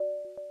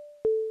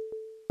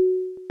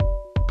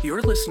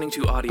You're listening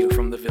to audio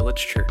from the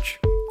Village Church,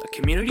 a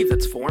community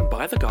that's formed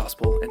by the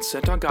gospel and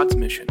sent on God's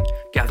mission,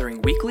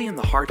 gathering weekly in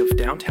the heart of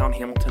downtown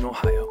Hamilton,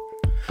 Ohio.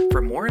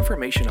 For more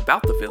information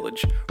about the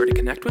Village or to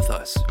connect with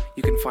us,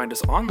 you can find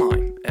us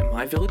online at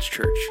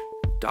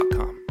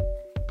myvillagechurch.com.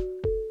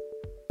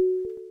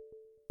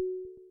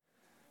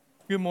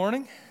 Good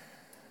morning.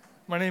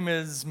 My name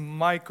is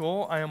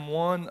Michael. I am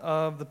one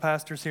of the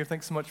pastors here.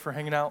 Thanks so much for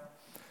hanging out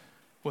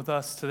with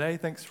us today.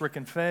 Thanks, Rick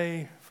and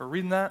Faye, for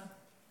reading that.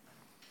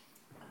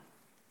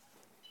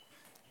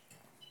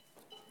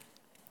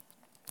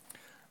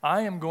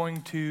 I am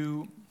going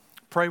to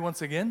pray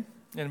once again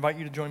and invite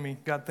you to join me.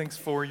 God, thanks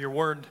for your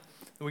word,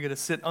 that we get to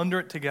sit under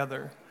it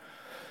together,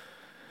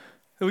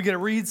 that we get to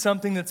read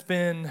something that's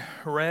been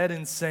read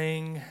and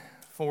sang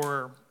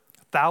for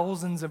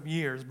thousands of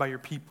years by your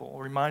people,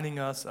 reminding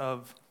us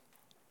of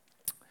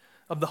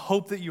the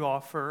hope that you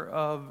offer,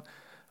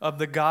 of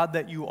the God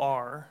that you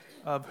are,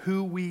 of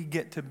who we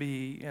get to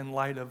be in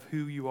light of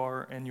who you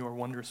are and your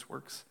wondrous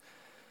works.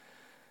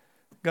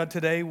 God,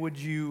 today would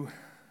you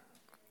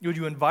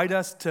invite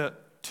us to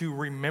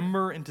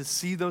remember and to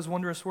see those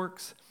wondrous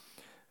works?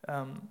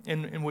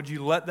 And would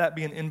you let that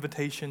be an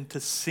invitation to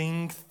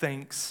sing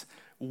thanks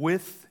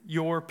with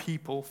your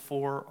people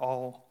for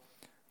all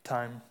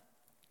time?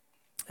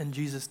 In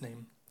Jesus'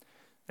 name,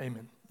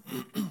 amen.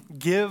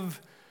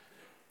 Give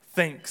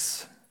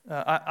thanks.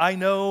 I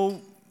know,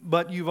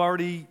 but you've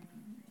already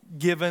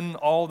given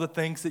all the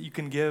thanks that you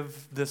can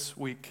give this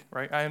week,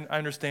 right? I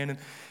understand.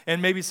 And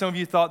maybe some of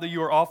you thought that you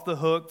were off the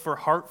hook for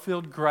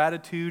heart-filled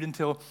gratitude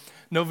until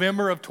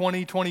November of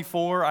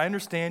 2024. I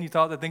understand you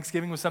thought that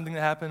Thanksgiving was something that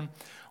happened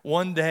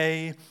one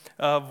day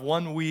of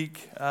 1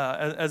 week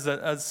as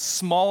a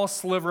small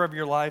sliver of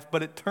your life.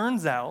 But it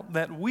turns out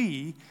that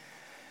we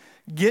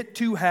get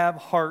to have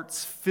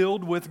hearts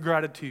filled with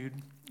gratitude.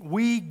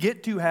 We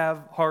get to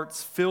have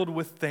hearts filled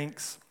with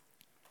thanks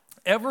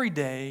every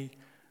day,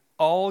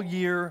 all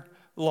year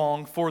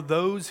long, for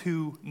those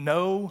who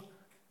know,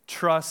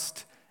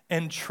 trust,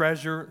 and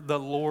treasure the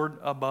Lord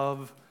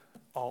above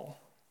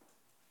all.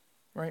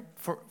 Right?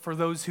 For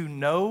those who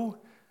know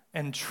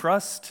and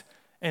trust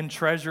and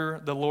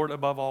treasure the Lord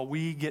above all,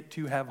 we get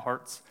to have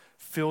hearts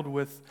filled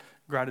with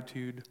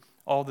gratitude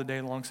all the day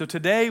long. So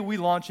today we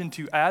launch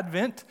into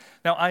Advent.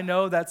 Now I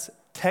know that's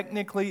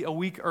technically a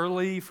week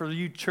early for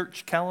you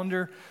church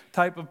calendar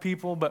type of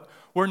people, but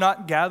we're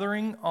not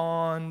gathering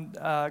on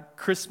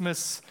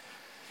Christmas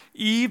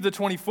Eve, the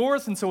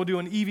 24th, and so we'll do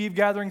an Eve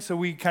gathering, so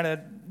we kind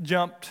of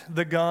jumped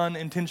the gun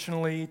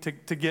intentionally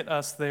to get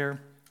us there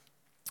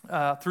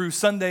through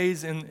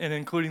Sundays and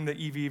including the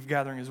Eve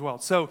gathering as well.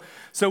 So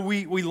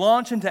we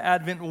launch into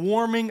Advent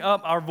warming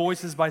up our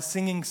voices by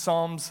singing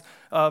psalms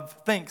of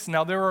thanks.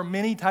 Now, there are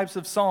many types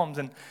of psalms,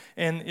 and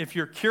if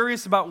you're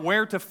curious about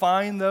where to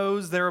find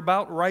those, they're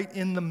about right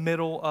in the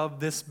middle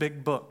of this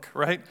big book,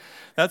 right?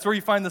 That's where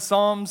you find the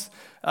psalms.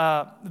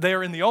 They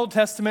are in the Old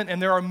Testament,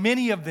 and there are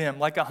many of them,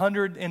 like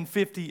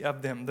 150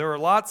 of them. There are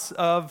lots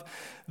of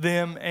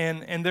them,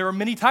 and there are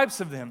many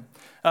types of them.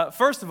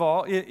 First of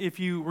all, if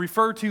you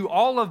refer to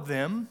all of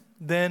them,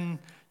 then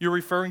you're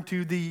referring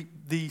to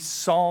the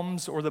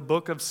Psalms or the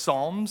book of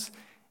Psalms,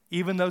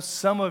 even though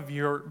some of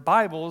your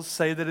Bibles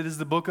say that it is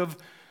the book of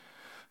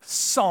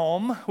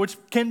Psalm, which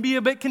can be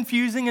a bit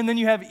confusing. And then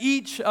you have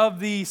each of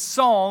the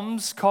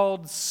Psalms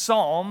called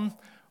Psalm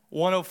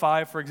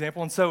 105, for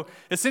example. And so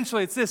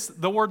essentially it's this.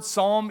 The word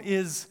Psalm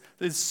is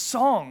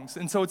songs.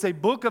 And so it's a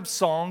book of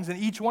songs, and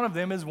each one of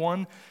them is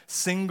one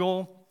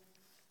single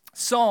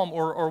psalm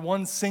or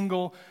one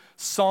single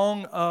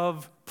song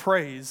of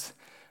praise.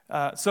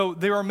 So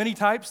there are many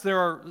types. There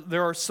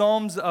are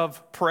psalms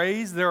of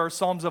praise. There are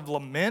psalms of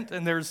lament,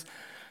 and there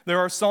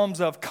are psalms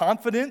of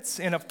confidence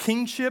and of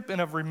kingship and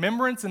of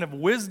remembrance and of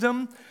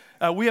wisdom.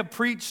 We have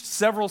preached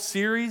several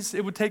series.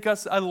 It would take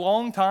us a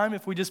long time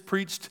if we just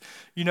preached,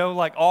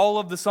 like all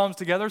of the psalms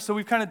together. So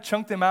we've kind of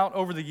chunked them out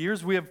over the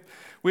years. We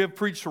have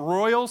preached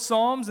royal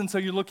psalms, and so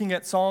you're looking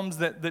at psalms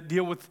that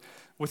deal with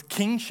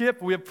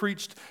kingship. We have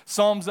preached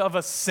psalms of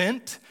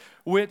ascent,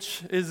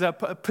 which is a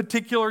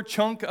particular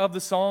chunk of the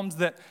psalms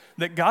that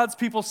God's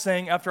people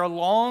sang after a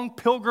long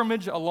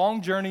pilgrimage, a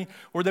long journey,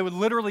 where they would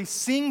literally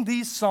sing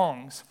these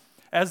songs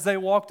as they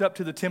walked up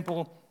to the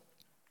temple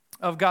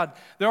of God.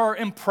 There are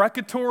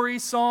imprecatory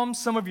psalms,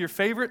 some of your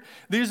favorite.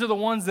 These are the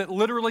ones that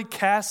literally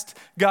cast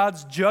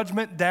God's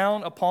judgment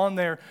down upon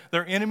their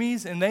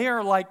enemies, and they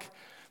are like,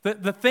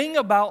 the thing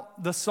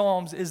about the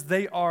psalms is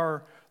they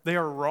are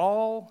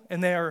raw,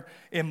 and they are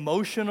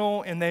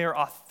emotional, and they are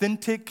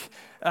authentic.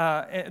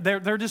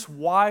 They're just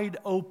wide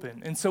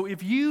open. And so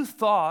if you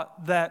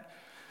thought that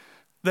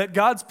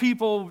God's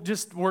people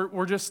just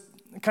were just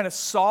kind of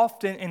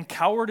soft and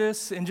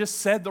cowardice and just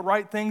said the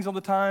right things all the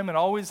time and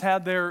always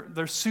had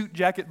their suit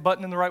jacket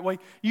buttoned in the right way,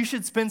 you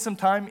should spend some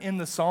time in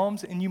the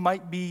Psalms, and you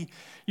might be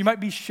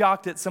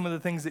shocked at some of the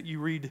things that you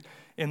read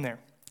in there.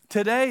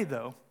 Today,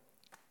 though,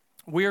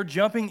 we are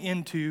jumping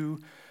into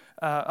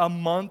a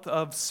month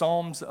of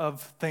Psalms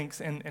of thanks,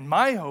 and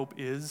my hope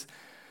is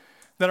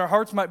that our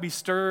hearts might be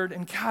stirred.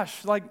 And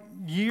gosh, like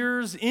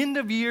end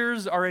of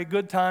years are a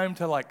good time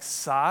to like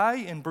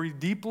sigh and breathe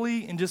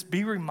deeply and just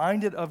be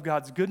reminded of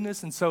God's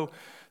goodness. And so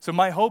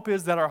my hope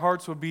is that our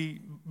hearts would be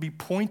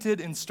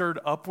pointed and stirred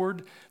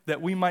upward, that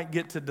we might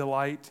get to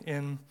delight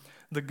in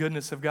the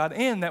goodness of God,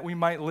 and that we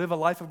might live a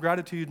life of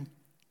gratitude,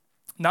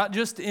 not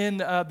just in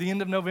the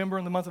end of November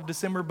and the month of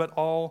December, but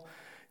all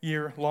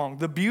year long.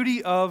 The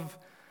beauty of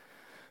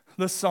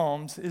the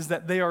Psalms is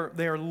that they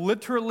are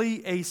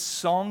literally a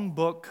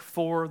songbook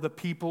for the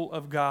people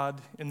of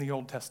God in the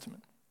Old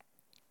Testament.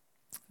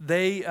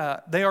 They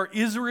are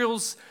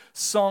Israel's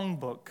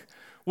songbook,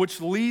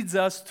 which leads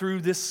us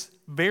through this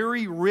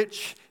very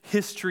rich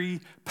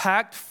history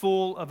packed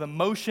full of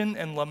emotion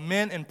and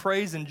lament and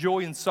praise and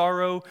joy and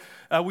sorrow.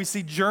 We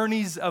see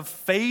journeys of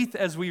faith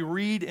as we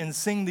read and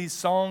sing these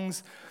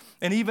songs.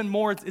 And even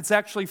more, it's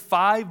actually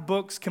 5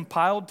 books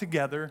compiled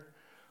together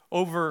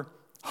over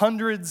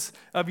hundreds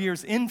of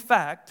years. In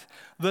fact,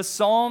 the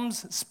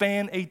Psalms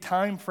span a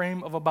time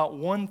frame of about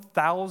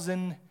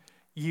 1,000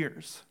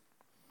 years.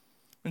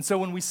 And so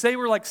when we say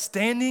we're like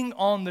standing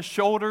on the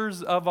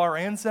shoulders of our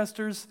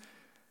ancestors,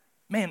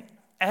 man,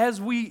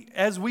 as we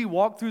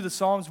walk through the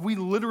Psalms, we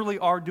literally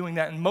are doing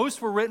that. And most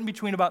were written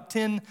between about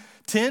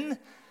 1010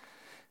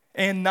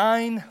 and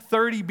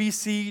 930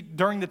 BC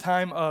during the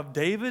time of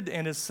David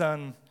and his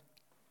son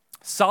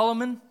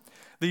Solomon.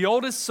 The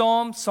oldest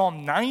psalm,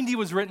 Psalm 90,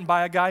 was written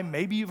by a guy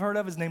maybe you've heard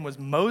of. His name was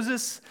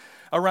Moses,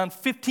 around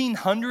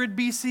 1500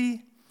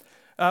 BC,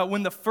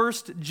 when the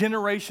first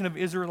generation of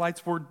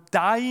Israelites were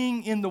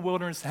dying in the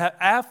wilderness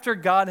after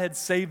God had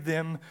saved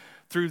them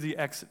through the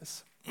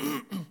Exodus.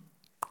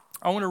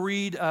 I want to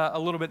read a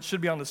little bit, it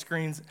should be on the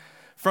screens,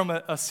 from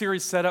a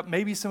series set up.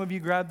 Maybe some of you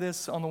grabbed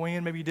this on the way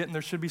in, maybe you didn't.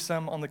 There should be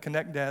some on the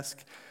Connect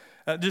desk.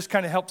 Just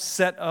kind of help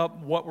set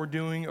up what we're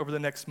doing over the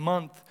next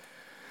month.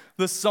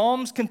 The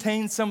Psalms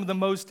contain some of the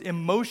most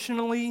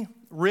emotionally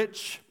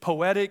rich,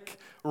 poetic,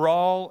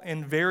 raw,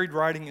 and varied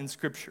writing in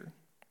Scripture.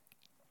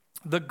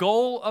 The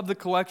goal of the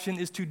collection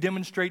is to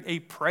demonstrate a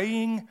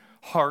praying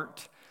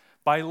heart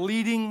by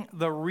leading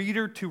the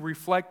reader to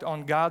reflect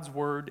on God's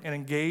word and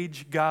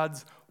engage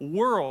God's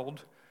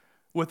world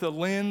with a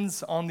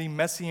lens on the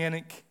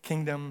messianic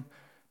kingdom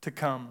to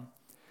come.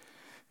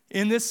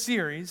 In this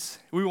series,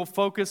 we will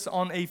focus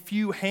on a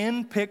few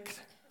hand-picked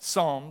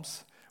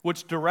psalms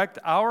which direct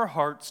our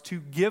hearts to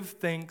give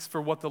thanks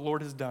for what the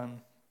Lord has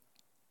done.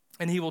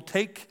 And we will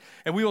take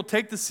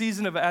the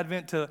season of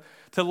Advent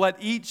to let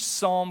each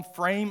psalm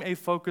frame a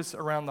focus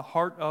around the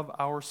heart of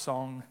our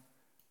song,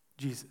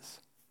 Jesus.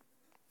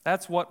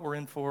 That's what we're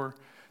in for.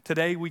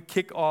 Today we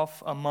kick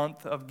off a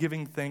month of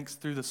giving thanks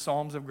through the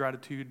Psalms of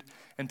gratitude.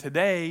 And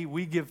today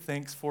we give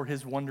thanks for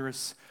his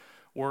wondrous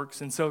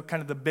works. And so kind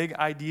of the big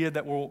idea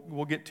that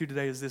we'll get to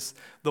today is this: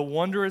 the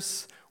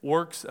wondrous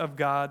works of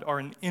God are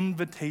an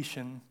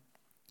invitation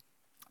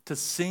to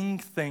sing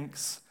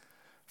thanks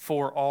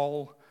for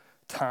all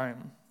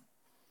time.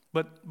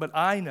 But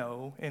I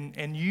know,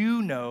 and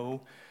you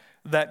know,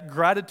 that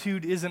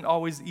gratitude isn't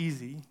always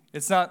easy.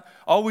 It's not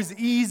always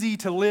easy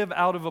to live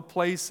out of a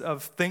place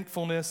of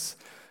thankfulness.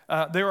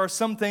 There are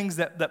some things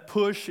that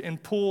push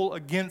and pull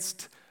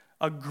against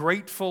a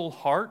grateful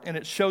heart, and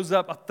it shows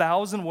up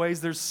 1,000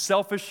 ways. There's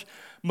selfish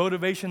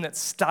motivation that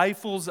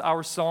stifles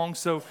our song.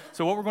 So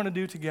what we're going to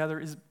do together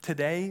is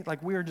today,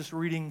 like we are just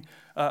reading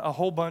a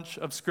whole bunch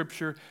of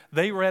Scripture.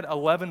 They read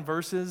 11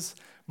 verses,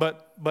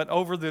 but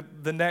over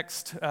the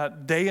next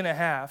day and a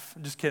half,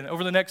 just kidding,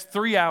 over the next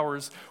 3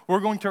 hours,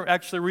 we're going to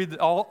actually read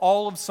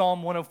all of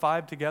Psalm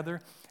 105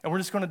 together, and we're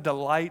just going to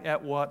delight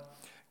at what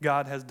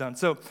God has done.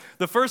 So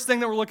the first thing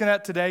that we're looking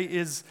at today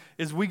is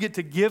we get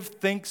to give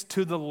thanks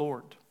to the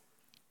Lord.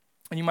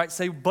 And you might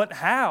say, but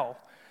how?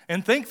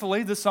 And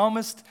thankfully, the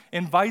psalmist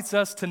invites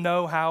us to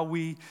know how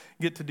we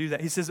get to do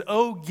that. He says,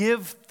 "Oh,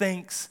 give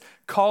thanks,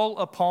 call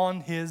upon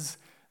his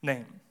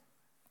name."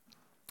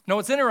 Now,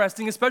 what's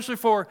interesting, especially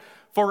for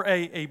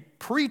a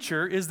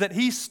preacher, is that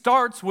he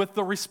starts with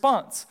the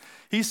response.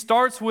 He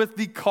starts with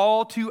the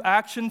call to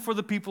action for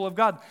the people of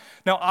God.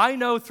 Now, I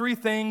know 3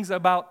 things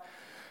about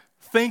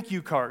thank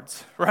you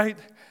cards, right?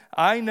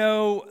 I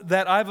know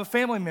that I have a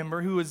family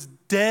member who is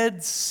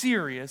dead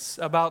serious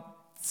about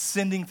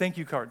sending thank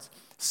you cards.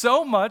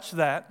 So much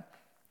that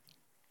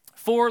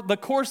for the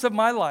course of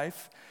my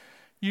life,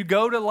 you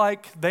go to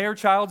like their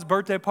child's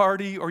birthday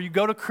party or you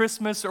go to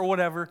Christmas or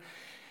whatever,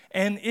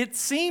 and it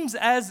seems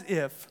as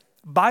if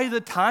by the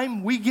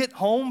time we get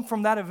home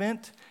from that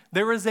event,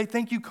 there is a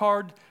thank you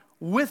card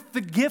with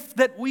the gift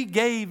that we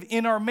gave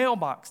in our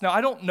mailbox. Now,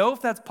 I don't know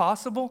if that's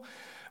possible,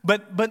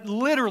 but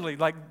literally,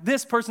 like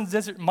this person's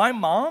desert. My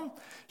mom,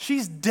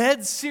 she's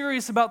dead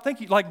serious about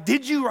thank you. Like,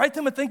 did you write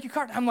them a thank you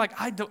card? I'm like,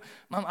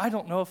 Mom, I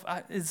don't know if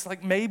it's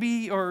like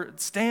maybe, or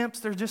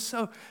stamps. They're just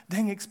so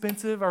dang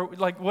expensive, or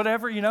like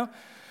whatever, you know.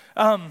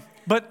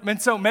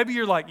 And so maybe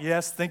you're like,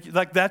 yes, thank you.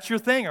 Like that's your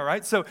thing, all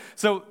right. So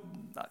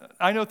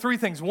I know 3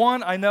 things.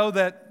 1, I know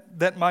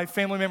that my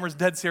family member is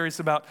dead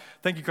serious about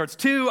thank you cards.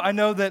 2, I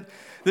know that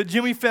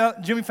Jimmy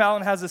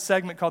Fallon has a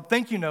segment called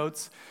Thank You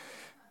Notes.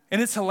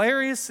 And it's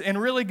hilarious and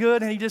really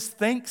good, and he just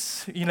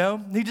thanks, he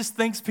just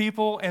thanks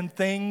people and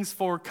things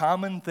for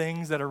common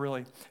things that are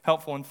really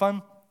helpful and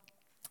fun.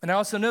 And I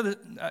also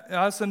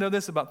know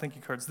this about thank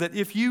you cards, that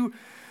if you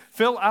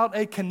fill out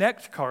a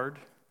Connect card,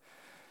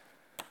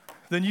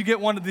 then you get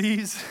one of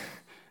these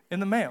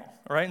in the mail,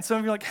 right? And some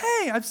of you are like,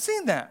 hey, I've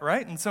seen that,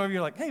 right? And some of you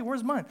are like, hey,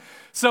 where's mine?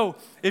 So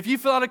if you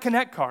fill out a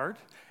Connect card,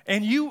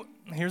 and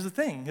here's the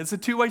thing, it's a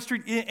two-way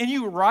street, and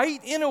you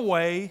write in a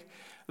way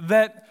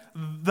that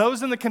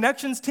those in the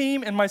connections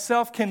team and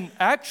myself can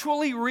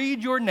actually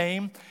read your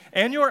name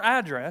and your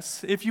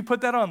address, if you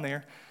put that on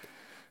there,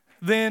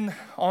 then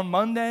on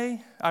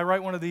Monday, I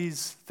write one of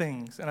these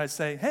things, and I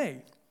say,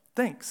 hey,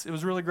 thanks. It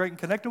was really great in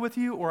connecting with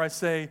you. Or I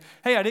say,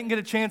 hey, I didn't get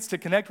a chance to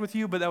connect with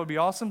you, but that would be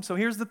awesome. So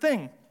here's the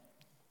thing.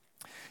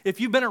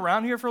 If you've been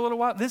around here for a little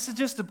while, this is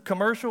just a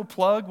commercial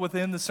plug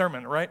within the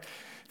sermon, right?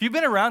 If you've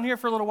been around here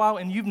for a little while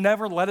and you've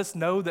never let us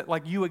know that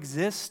like you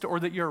exist or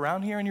that you're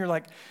around here and you're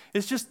like,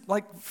 it's just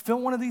like fill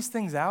one of these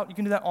things out. You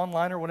can do that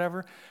online or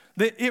whatever.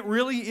 It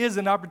really is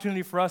an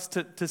opportunity for us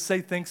to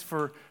say thanks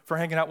for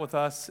hanging out with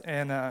us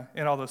and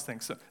all those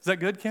things. So is that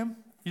good, Kim?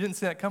 You didn't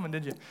see that coming,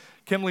 did you?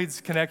 Kim leads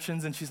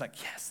connections, and she's like,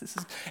 yes, this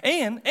is.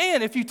 And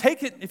if you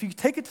take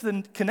it to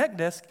the Connect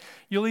desk,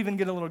 you'll even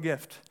get a little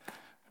gift,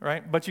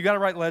 right? But you got to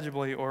write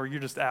legibly, or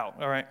you're just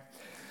out. All right.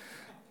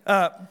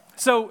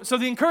 So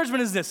the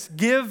encouragement is this: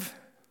 give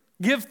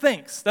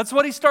thanks. That's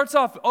what he starts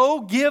off.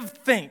 Oh, give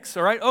thanks.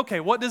 All right.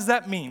 Okay. What does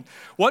that mean?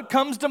 What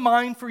comes to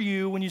mind for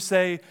you when you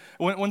say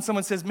when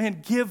someone says,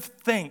 "Man, give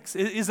thanks"?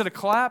 Is it a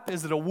clap?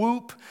 Is it a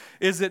whoop?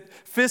 Is it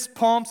fist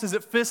pumps? Is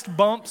it fist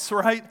bumps?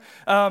 Right?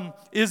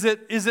 Is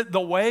it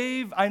the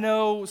wave? I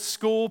know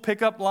school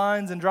pickup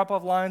lines and drop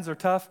off lines are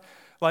tough.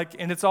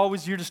 And it's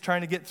always you're just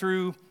trying to get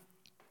through.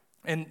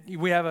 And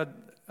we have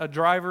a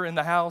driver in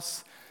the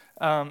house.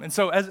 And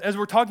so as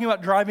we're talking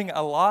about driving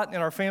a lot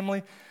in our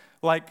family,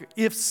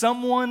 if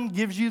someone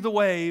gives you the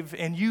wave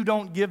and you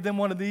don't give them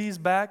one of these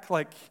back,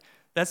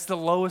 that's the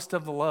lowest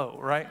of the low,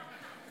 right?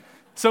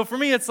 So for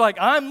me, it's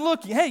I'm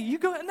looking, hey, you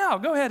go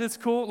ahead, it's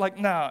cool.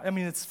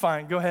 It's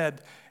fine, go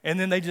ahead. And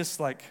then they just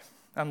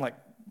I'm like,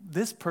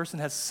 this person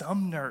has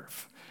some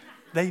nerve.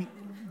 They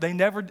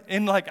never,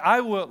 and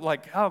I will,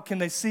 how can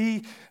they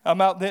see I'm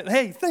out there?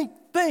 Hey,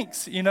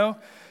 thanks,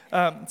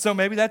 So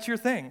maybe that's your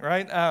thing,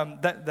 right?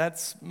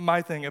 That's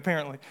my thing,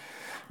 apparently.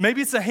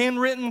 Maybe it's a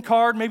handwritten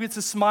card. Maybe it's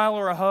a smile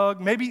or a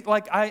hug. Maybe,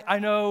 I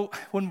know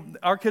when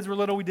our kids were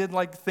little, we did,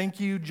 thank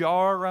you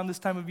jar around this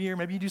time of year.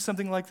 Maybe you do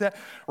something like that.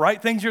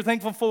 Write things you're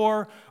thankful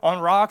for on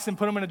rocks and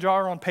put them in a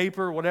jar on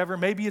paper or whatever.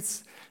 Maybe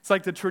it's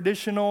like the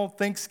traditional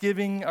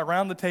Thanksgiving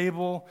around the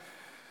table.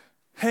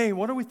 Hey,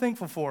 what are we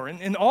thankful for?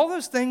 And all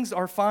those things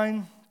are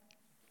fine.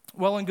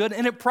 Well and good,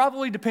 and it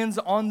probably depends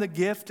on the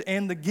gift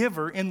and the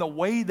giver in the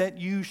way that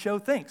you show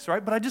thanks,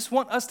 right? But I just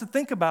want us to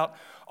think about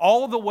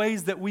all the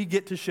ways that we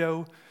get to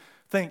show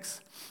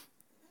thanks.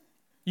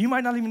 You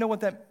might not even know what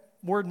that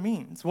word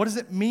means. What does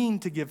it mean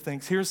to give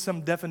thanks? Here's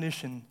some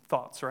definition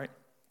thoughts, right?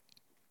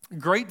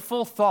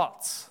 Grateful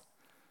thoughts.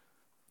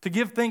 To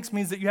give thanks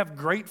means that you have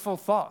grateful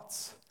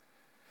thoughts.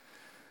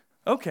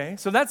 Okay,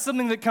 so that's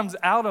something that comes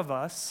out of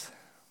us.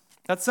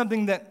 That's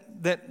something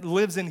that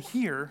lives in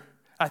here.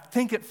 I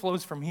think it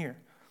flows from here.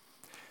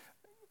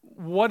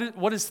 What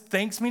does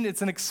thanks mean?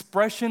 It's an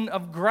expression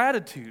of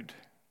gratitude.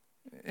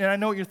 And I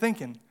know what you're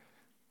thinking.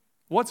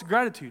 What's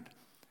gratitude?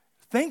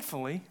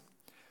 Thankfully,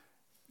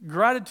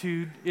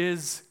 gratitude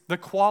is the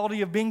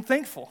quality of being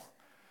thankful.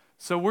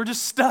 So we're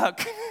just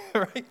stuck,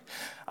 right?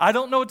 I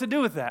don't know what to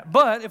do with that.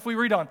 But if we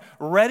read on,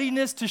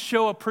 readiness to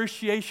show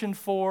appreciation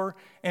for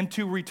and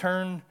to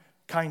return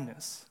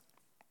kindness.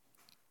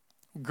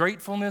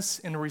 Gratefulness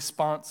in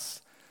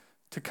response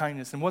to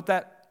kindness. And what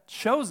that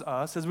shows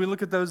us as we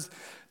look at those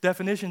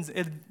definitions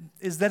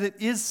is that it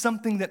is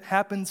something that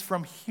happens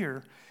from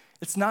here.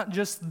 It's not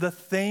just the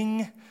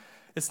thing.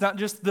 It's not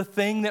just the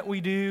thing that we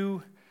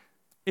do.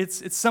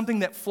 It's something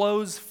that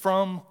flows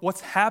from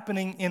what's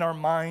happening in our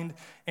mind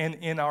and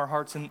in our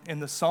hearts.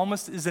 And the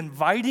psalmist is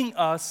inviting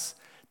us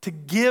to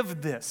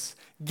give this.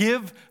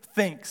 Give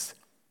thanks.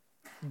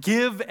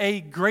 Give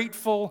a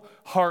grateful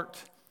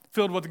heart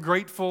filled with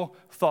grateful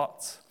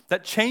thoughts.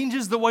 That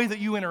changes the way that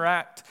you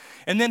interact.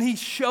 And then he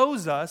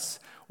shows us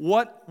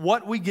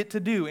what we get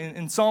to do.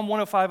 In Psalm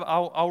 105,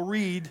 I'll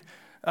read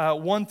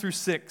 1 through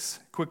 6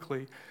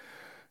 quickly.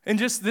 And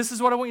just this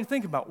is what I want you to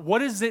think about.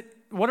 What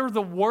are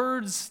the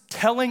words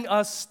telling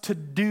us to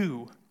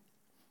do?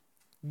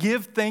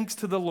 Give thanks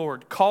to the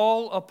Lord.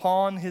 Call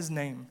upon his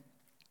name.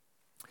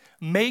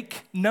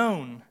 Make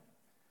known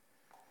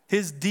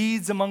his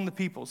deeds among the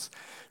peoples.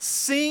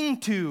 Sing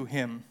to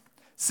him.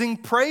 Sing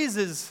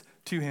praises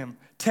to him.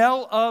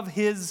 Tell of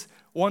his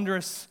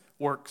wondrous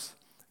works.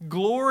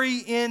 Glory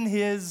in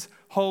his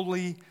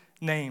holy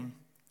name.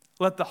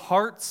 Let the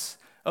hearts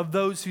of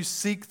those who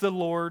seek the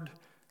Lord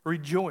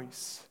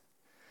rejoice.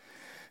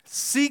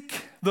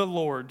 Seek the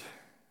Lord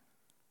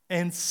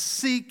and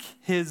seek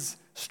his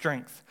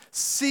strength.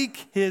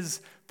 Seek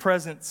his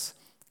presence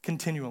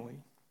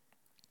continually.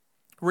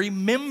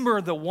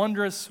 Remember the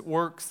wondrous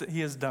works that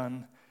he has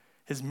done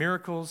his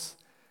miracles,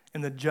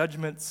 and the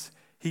judgments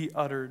he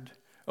uttered.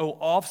 O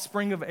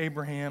offspring of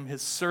Abraham,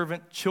 his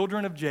servant,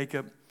 children of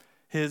Jacob,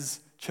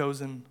 his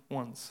chosen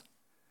ones.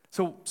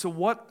 So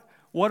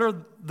what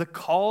are the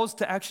calls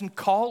to action?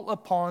 Call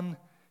upon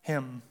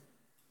him.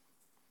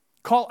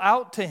 Call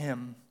out to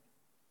him.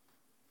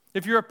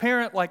 If you're a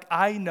parent, like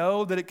I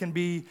know that it can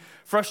be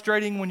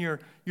frustrating when your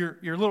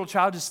little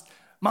child just,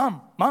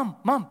 Mom,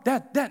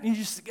 Dad, and you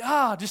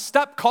just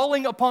stop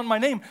calling upon my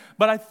name.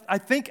 But I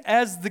think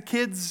as the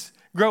kids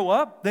grow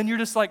up, then you're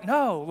just like,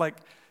 no, like,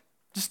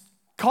 just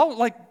call,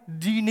 like,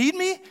 do you need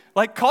me?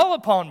 Like, call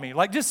upon me.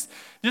 Like, just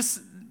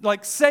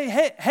like say,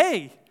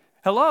 hey,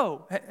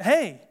 hello,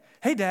 hey,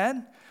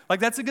 Dad. Like,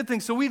 that's a good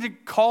thing. So we need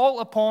to call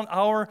upon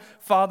our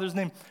Father's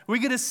name. We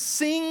get to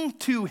sing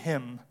to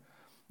him.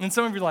 And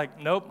some of you are like,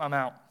 nope, I'm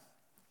out.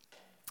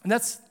 And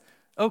that's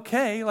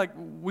okay. Like,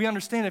 we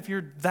understand if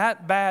you're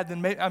that bad,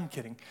 then maybe, I'm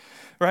kidding,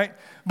 right?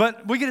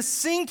 But we get to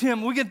sing to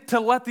him. We get to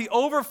let the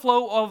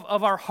overflow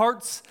of our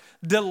heart's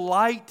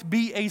delight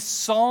be a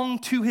song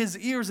to his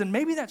ears. And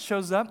maybe that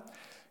shows up.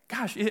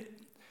 Gosh,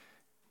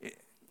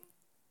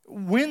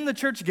 when the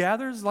church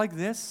gathers like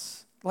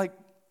this, like,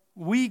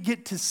 we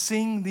get to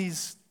sing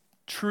these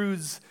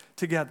truths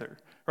together,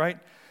 right?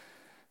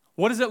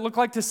 What does it look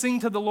like to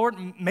sing to the Lord?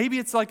 Maybe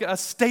it's like a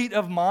state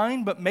of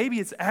mind, but maybe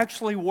it's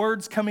actually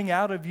words coming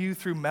out of you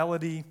through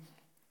melody.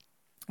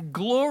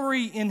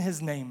 Glory in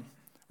his name,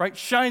 right?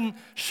 Shine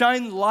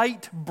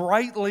light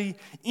brightly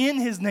in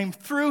his name,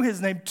 through his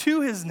name,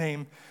 to his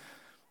name.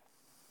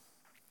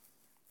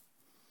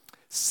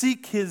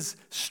 Seek his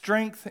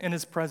strength and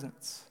his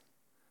presence.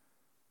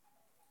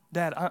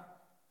 Dad,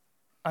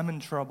 I'm in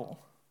trouble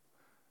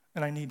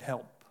and I need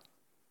help.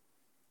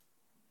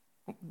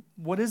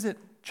 What is it,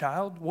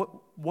 child?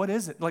 What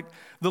is it? Like,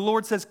 the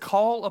Lord says,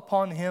 call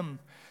upon him.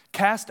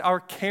 Cast our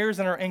cares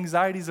and our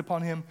anxieties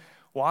upon him.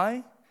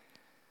 Why?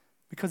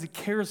 Because he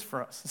cares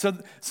for us.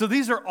 So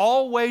these are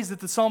all ways that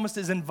the psalmist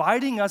is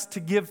inviting us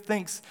to give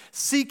thanks.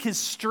 Seek his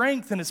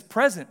strength and his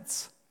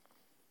presence.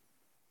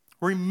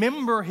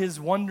 Remember his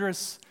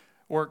wondrous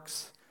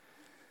works.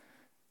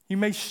 You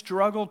may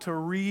struggle to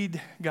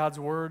read God's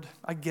word.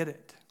 I get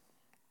it.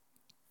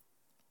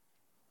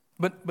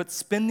 But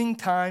spending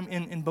time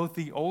in both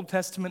the Old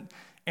Testament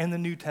and the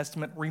New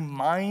Testament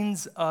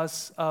reminds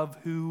us of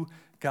who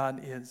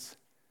God is.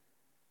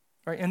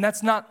 Right? And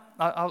that's not,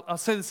 I'll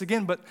say this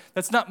again, but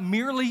that's not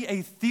merely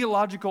a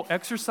theological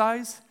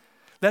exercise.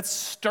 That's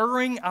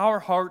stirring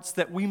our hearts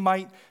that we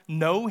might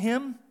know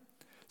him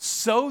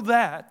so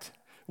that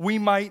we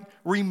might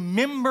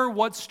remember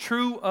what's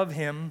true of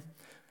him,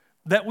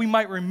 that we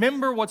might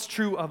remember what's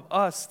true of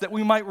us, that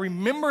we might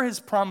remember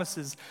his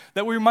promises,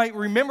 that we might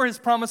remember his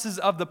promises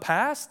of the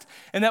past,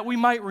 and that we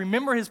might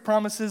remember his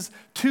promises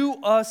to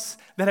us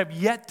that have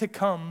yet to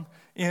come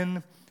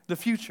in the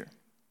future.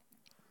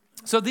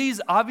 So these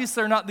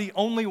obviously are not the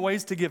only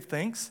ways to give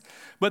thanks,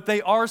 but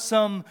they are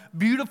some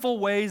beautiful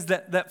ways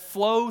that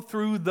flow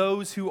through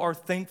those who are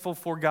thankful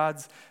for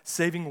God's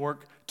saving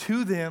work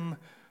to them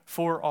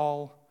for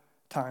all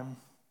time.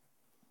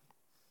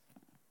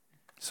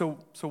 So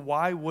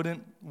why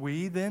wouldn't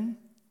we then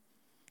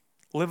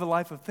live a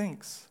life of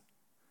thanks?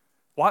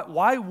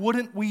 Why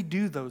wouldn't we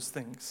do those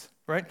things,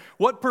 right?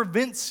 What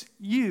prevents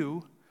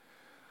you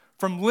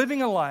from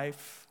living a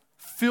life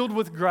filled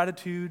with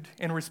gratitude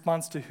in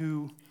response to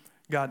who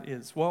God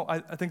is? Well,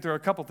 I think there are a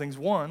couple things.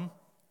 One,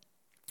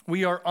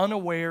 we are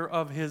unaware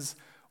of his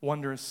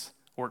wondrous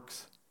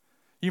works.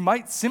 You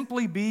might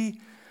simply be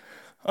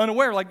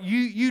unaware, like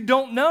you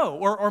don't know,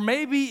 or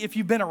maybe if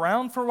you've been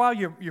around for a while,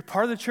 you're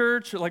part of the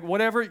church, or like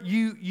whatever,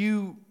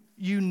 you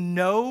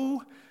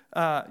know,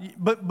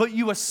 but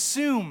you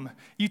assume,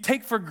 you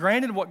take for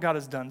granted what God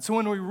has done. So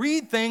when we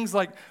read things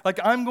like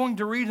I'm going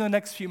to read in the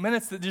next few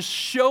minutes that just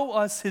show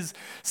us his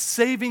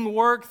saving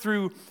work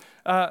through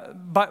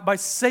by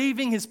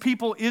saving his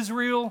people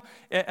Israel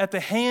at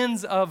the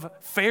hands of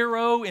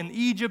Pharaoh in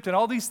Egypt and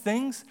all these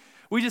things,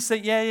 we just say,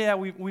 yeah,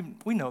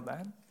 we know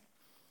that.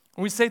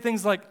 And we say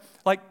things like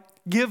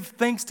give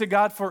thanks to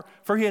God for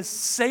he has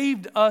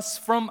saved us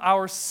from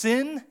our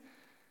sin. And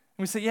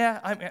we say,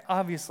 yeah,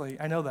 obviously,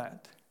 I know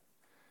that.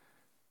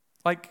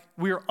 Like,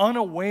 we are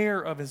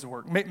unaware of his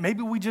work.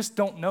 Maybe we just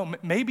don't know.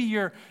 Maybe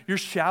you're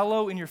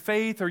shallow in your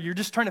faith, or you're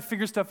just trying to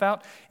figure stuff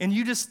out, and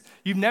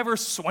you've never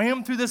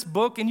swam through this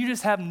book, and you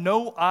just have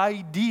no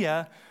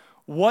idea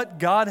what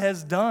God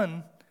has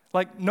done.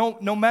 Like,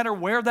 no matter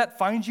where that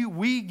finds you,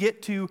 we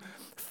get to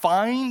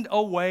find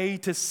a way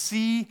to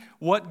see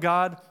what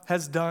God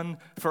has done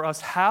for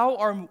us. How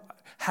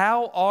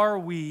are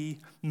we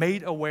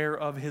made aware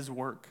of his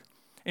work?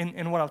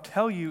 And what I'll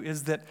tell you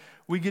is that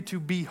we get to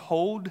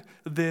behold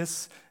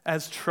this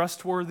as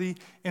trustworthy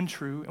and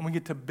true, and we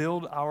get to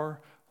build our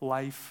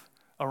life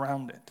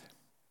around it.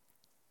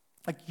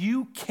 Like,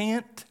 you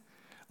can't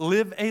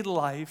live a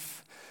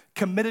life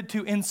committed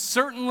to, and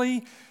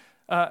certainly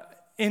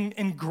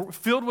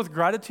filled with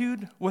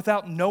gratitude,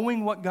 without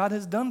knowing what God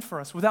has done for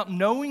us, without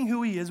knowing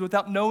who he is,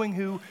 without knowing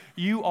who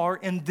you are.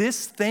 And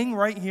this thing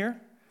right here,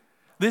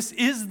 This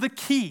is the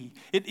key.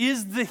 It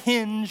is the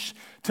hinge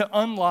to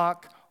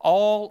unlock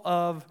all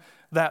of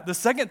that. The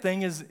second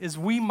thing is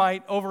we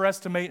might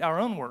overestimate our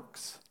own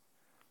works.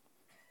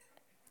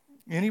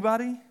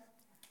 Anybody?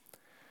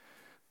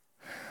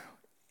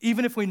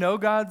 Even if we know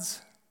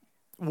God's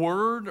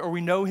word or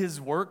we know his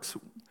works,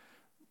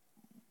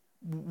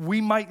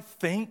 we might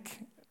think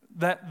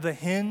that the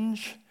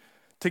hinge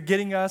to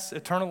getting us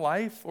eternal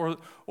life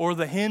or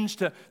the hinge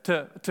to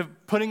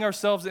putting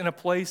ourselves in a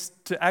place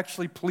to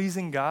actually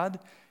pleasing God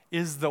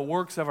is the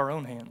works of our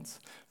own hands,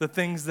 the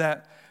things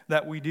that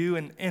we do.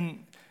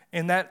 And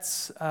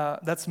that's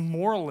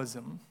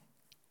moralism.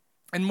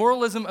 And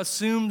moralism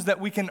assumes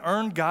that we can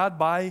earn God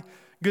by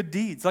good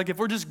deeds. Like if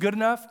we're just good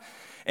enough,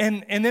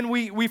 and then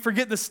we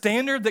forget the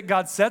standard that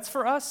God sets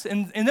for us,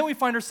 and then we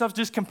find ourselves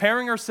just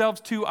comparing ourselves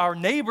to our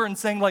neighbor and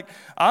saying like,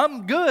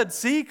 I'm good,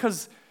 see,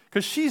 because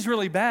she's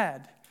really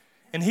bad,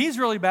 and he's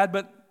really bad,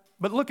 but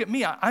look at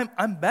me,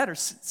 I'm better.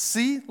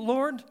 See,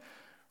 Lord,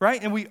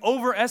 right? And we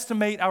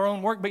overestimate our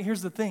own work, but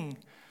here's the thing,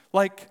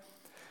 like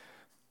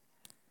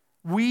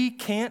we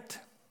can't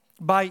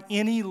by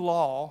any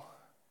law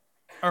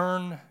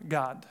earn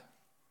God.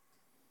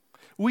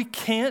 We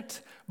can't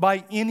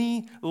by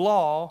any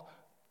law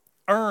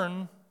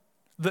earn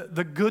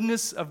the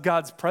goodness of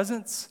God's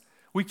presence.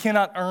 We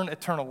cannot earn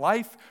eternal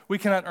life. We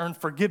cannot earn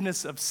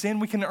forgiveness of sin.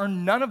 We can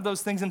earn none of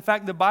those things. In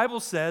fact, the Bible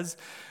says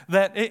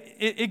that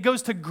it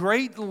goes to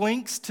great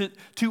lengths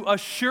to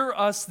assure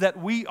us that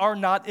we are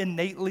not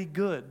innately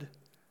good.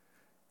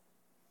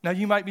 Now,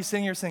 you might be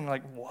sitting here saying,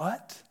 like,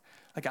 what?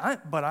 Like,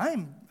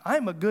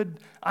 I'm a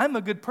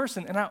good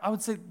person. And I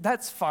would say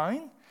that's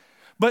fine.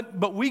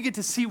 But we get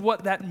to see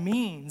what that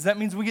means. That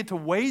means we get to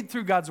wade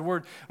through God's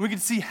word. We get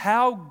to see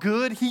how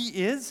good he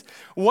is,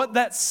 what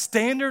that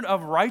standard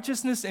of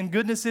righteousness and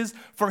goodness is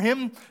for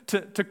him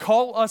to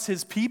call us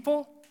his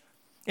people.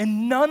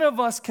 And none of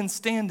us can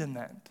stand in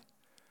that.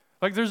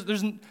 Like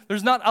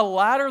there's not a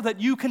ladder that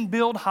you can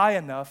build high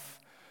enough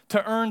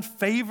to earn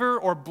favor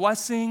or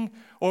blessing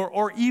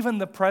or even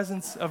the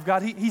presence of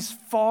God. He's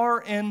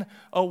far and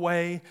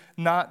away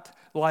not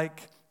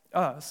like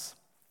us.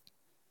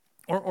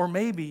 Or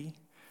maybe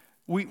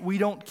we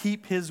don't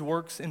keep his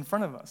works in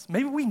front of us.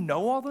 Maybe we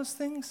know all those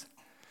things,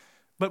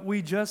 but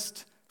we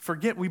just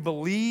forget. We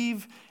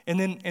believe, and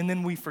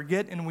then we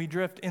forget and we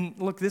drift. And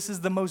look, this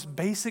is the most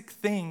basic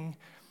thing.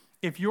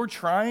 If you're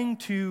trying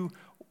to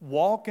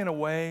walk in a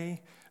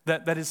way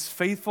that is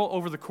faithful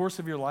over the course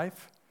of your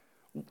life,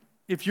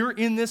 if you're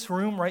in this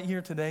room right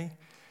here today,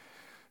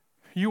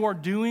 you are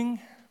doing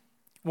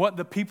what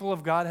the people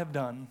of God have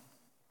done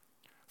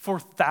for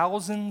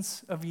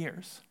thousands of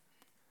years.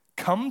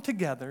 Come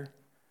together,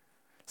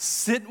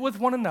 sit with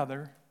one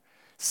another,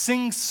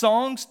 sing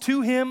songs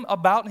to him,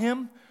 about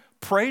him,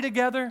 pray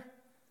together,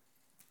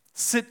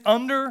 sit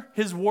under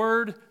his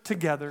word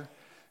together,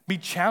 be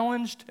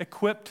challenged,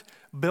 equipped,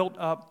 built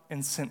up,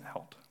 and sent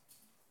out.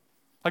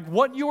 Like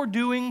what you're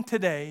doing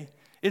today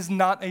is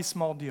not a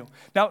small deal.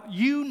 Now,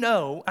 you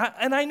know,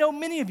 and I know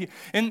many of you,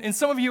 and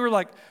some of you are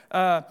like,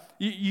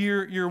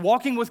 you're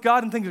walking with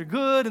God and things are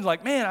good, and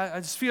like, man, I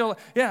just feel,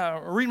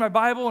 read my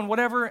Bible and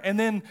whatever, and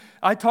then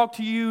I talk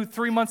to you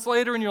 3 months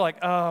later, and you're like,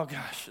 oh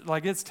gosh,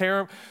 like it's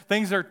terrible,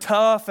 things are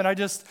tough, and I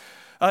just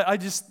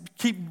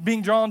keep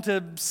being drawn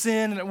to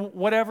sin and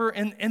whatever,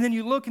 and then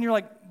you look and you're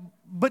like,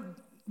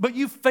 but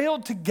you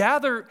failed to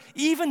gather,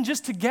 even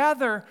just to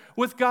gather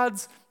with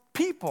God's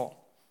people.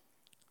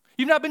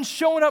 You've not been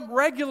showing up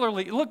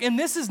regularly. Look, and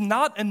this is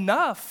not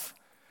enough.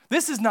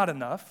 This is not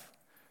enough.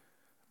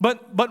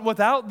 But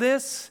without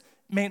this,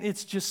 man,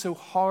 it's just so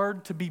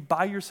hard to be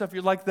by yourself.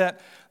 You're like that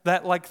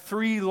like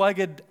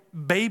three-legged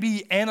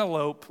baby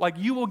antelope. Like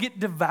you will get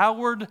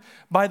devoured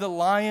by the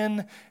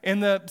lion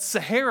in the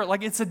Sahara.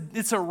 Like it's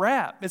a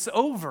wrap. It's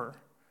over.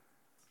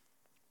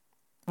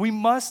 We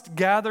must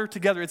gather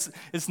together.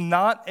 It's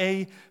not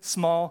a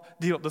small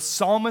deal. The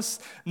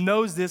psalmist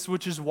knows this,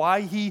 which is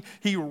why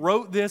he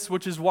wrote this,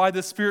 which is why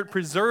the Spirit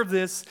preserved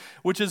this,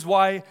 which is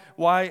why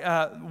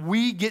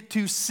we get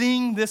to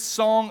sing this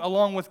song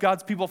along with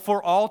God's people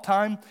for all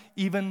time,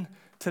 even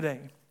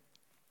today.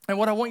 And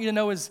what I want you to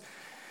know is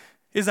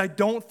I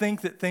don't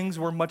think that things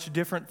were much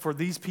different for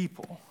these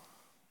people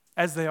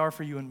as they are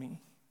for you and me.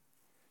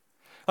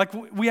 Like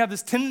we have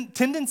this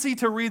tendency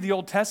to read the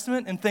Old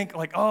Testament and think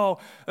like, oh,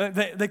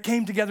 they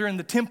came together in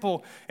the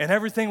temple and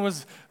everything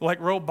was like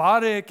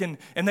robotic and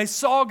they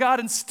saw God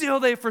and still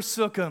they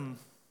forsook him.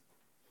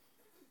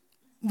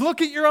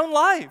 Look at your own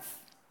life.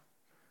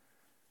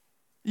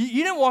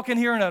 You didn't walk in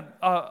here in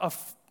a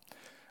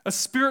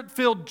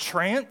spirit-filled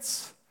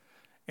trance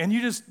and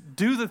you just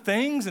do the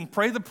things and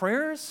pray the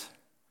prayers.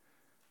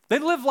 They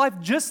lived life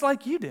just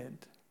like you did.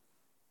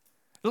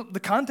 The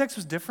context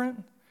was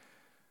different.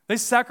 They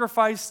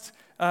sacrificed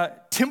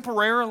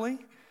temporarily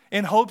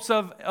in hopes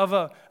of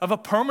a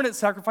permanent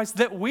sacrifice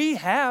that we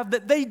have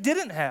that they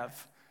didn't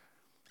have.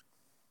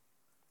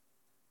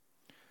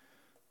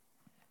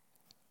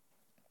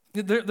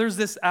 There's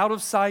this out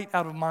of sight,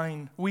 out of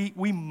mind.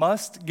 We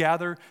must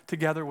gather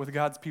together with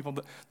God's people.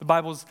 The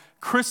Bible's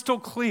crystal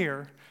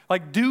clear.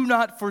 Like, do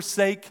not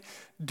forsake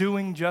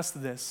doing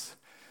just this.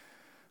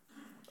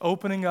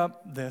 Opening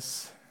up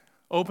this.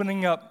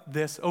 Opening up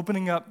this.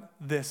 Opening up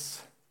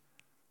this.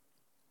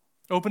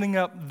 Opening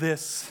up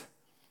this.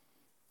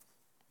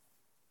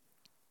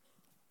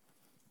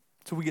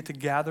 So we get to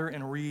gather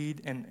and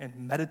read and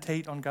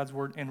meditate on God's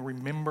word and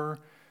remember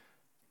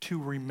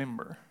to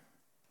remember.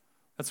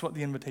 That's what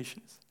the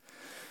invitation is.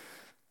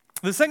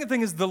 The second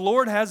thing is the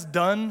Lord has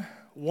done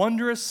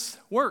wondrous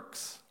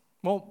works.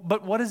 Well,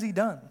 but what has he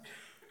done?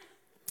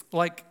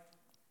 Like,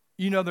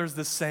 there's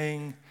this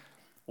saying,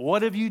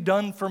 what have you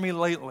done for me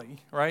lately,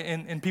 right?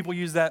 And people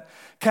use that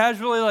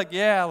casually, like,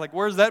 yeah, like,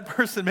 where's that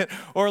person been?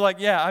 Or like,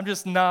 yeah, I'm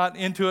just not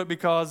into it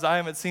because I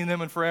haven't seen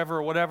them in forever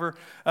or whatever.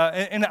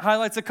 And it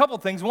highlights a couple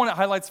things. One, it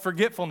highlights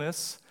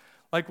forgetfulness.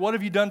 Like, what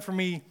have you done for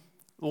me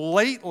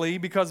lately?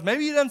 Because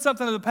maybe you've done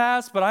something in the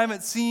past, but I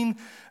haven't seen,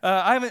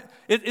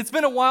 it's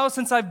been a while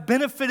since I've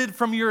benefited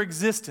from your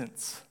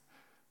existence.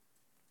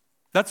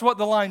 That's what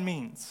the line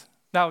means.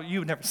 Now, you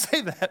would never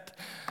say that.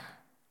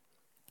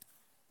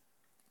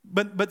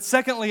 But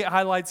secondly, it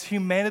highlights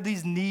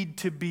humanity's need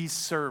to be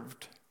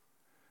served.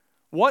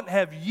 What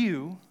have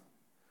you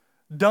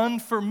done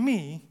for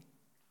me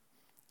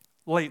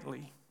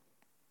lately?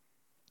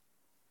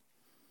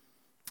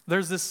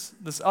 There's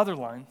this other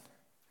line,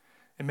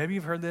 and maybe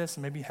you've heard this,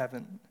 and maybe you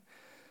haven't.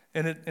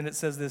 And it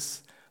says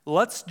this,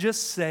 let's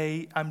just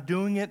say I'm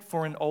doing it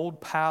for an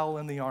old pal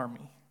in the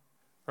army,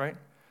 right?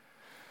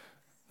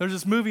 There's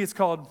this movie, it's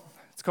called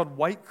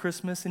White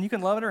Christmas, and you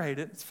can love it or hate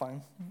it, it's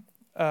fine.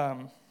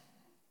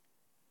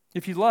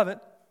 If you love it,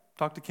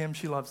 talk to Kim,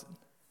 she loves it.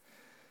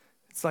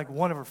 It's like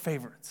one of her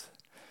favorites.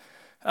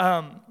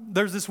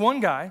 There's this one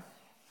guy,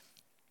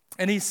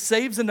 and he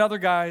saves another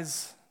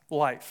guy's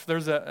life.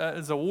 There's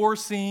a war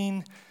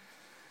scene.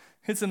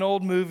 It's an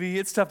old movie.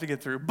 It's tough to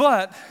get through.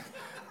 But,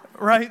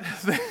 right,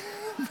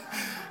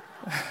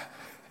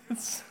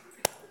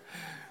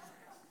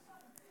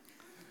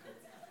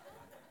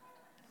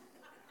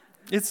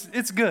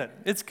 it's good.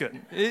 It's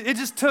good. It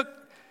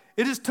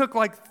just took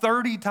like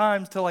 30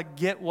 times to like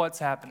get what's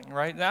happening,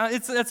 right? Now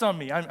it's on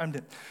me. I'm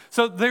dead.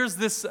 So there's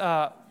this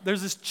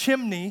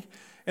chimney,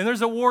 and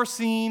there's a war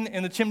scene,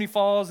 and the chimney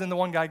falls, and the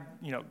one guy,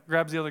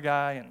 grabs the other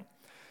guy and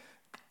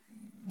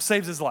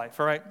saves his life.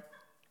 All right.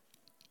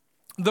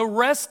 The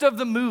rest of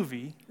the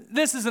movie,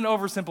 this is an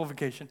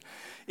oversimplification,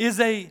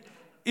 is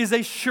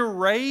a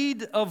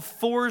charade of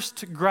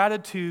forced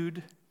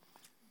gratitude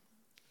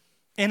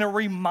and a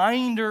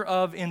reminder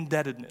of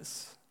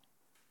indebtedness.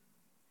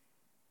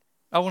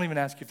 I won't even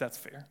ask you if that's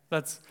fair.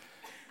 That's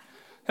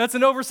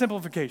an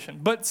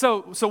oversimplification. But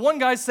so one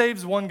guy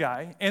saves one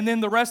guy, and then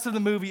the rest of the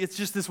movie, it's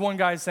just this one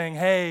guy saying,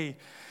 hey,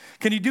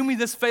 can you do me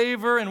this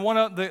favor? And one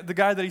of the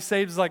guy that he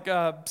saves is like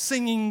a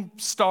singing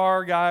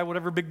star guy,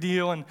 whatever, big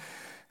deal. And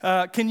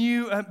can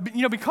you,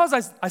 because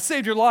I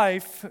saved your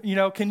life,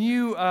 can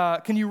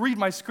you read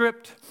my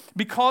script?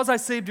 Because I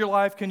saved your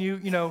life, can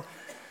you,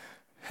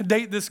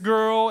 date this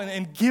girl?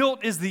 And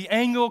guilt is the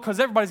angle, because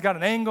everybody's got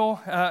an angle.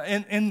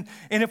 And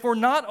if we're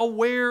not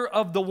aware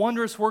of the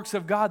wondrous works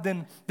of God,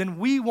 then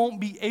we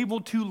won't be able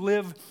to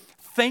live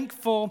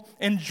thankful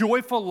and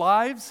joyful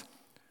lives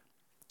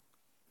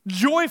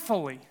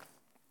joyfully.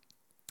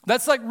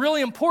 That's like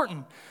really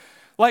important.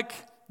 Like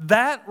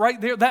that right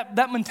there,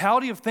 that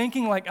mentality of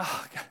thinking like,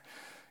 oh,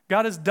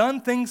 God has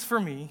done things for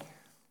me.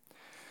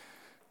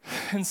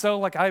 And so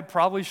like I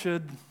probably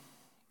should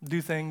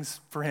do things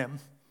for him,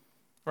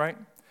 right?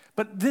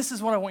 But this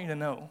is what I want you to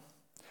know.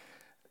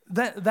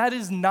 That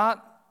is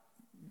not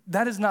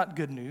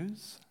good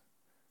news.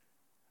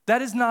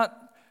 That is not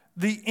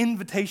the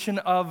invitation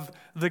of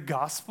the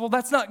gospel.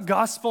 That's not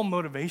gospel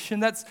motivation.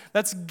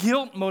 That's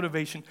guilt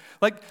motivation.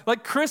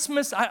 Like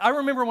Christmas, I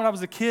remember when I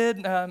was a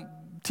kid,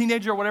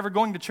 teenager or whatever,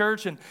 going to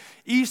church and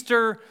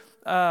Easter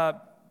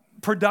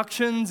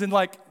productions, and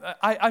like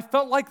I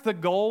felt like the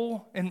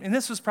goal, and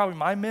this was probably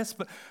my miss,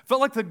 but felt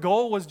like the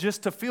goal was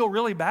just to feel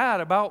really bad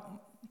about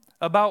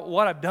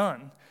what I've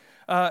done.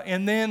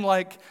 And then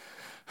like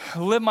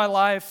live my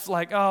life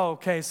like, oh,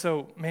 okay,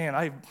 so man,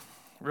 I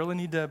really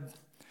need to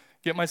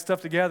get my stuff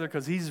together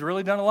because he's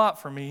really done a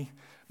lot for me.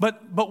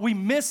 But we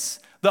miss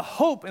the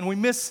hope, and we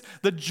miss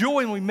the joy,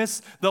 and we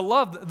miss the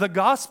love. The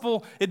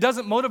gospel, it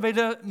doesn't motivate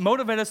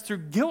us through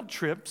guilt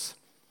trips,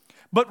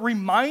 but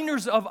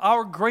reminders of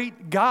our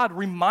great God.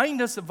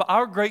 Remind us of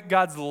our great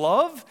God's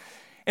love.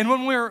 And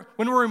when we're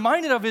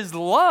reminded of his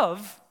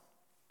love,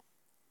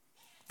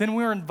 then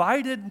we're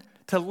invited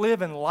to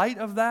live in light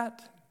of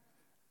that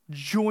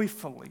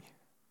joyfully.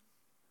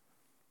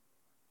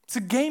 It's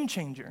a game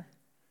changer.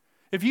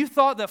 If you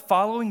thought that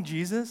following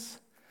Jesus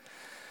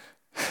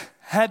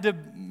had to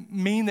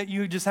mean that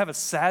you just have a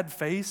sad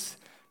face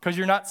because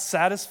you're not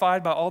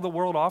satisfied by all the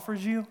world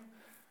offers you,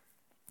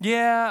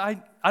 yeah,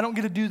 I don't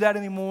get to do that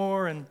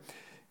anymore, and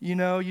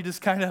you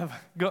just kind of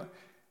go.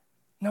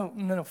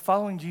 No,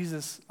 following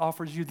Jesus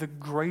offers you the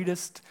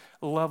greatest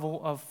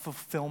level of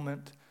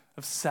fulfillment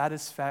of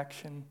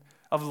satisfaction,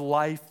 of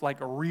life,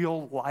 like a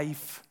real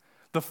life,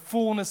 the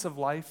fullness of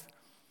life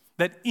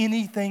that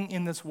anything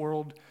in this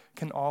world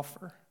can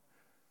offer,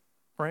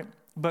 right?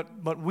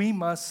 But we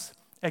must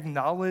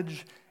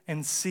acknowledge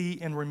and see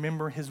and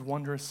remember his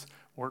wondrous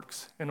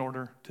works in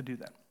order to do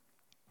that.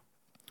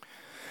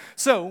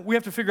 So we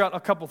have to figure out a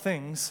couple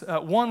things.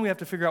 One, we have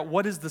to figure out,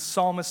 what is the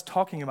psalmist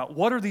talking about?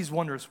 What are these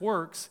wondrous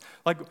works?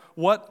 Like,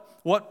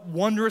 what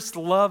wondrous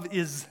love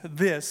is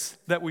this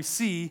that we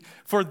see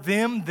for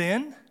them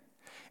then?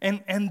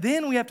 And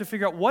then we have to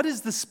figure out, what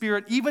is the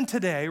Spirit even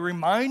today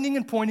reminding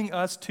and pointing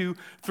us to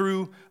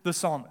through the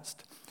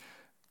psalmist?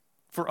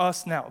 For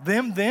us now.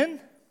 Them then,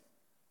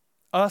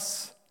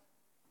 us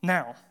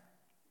now.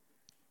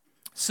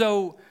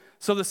 So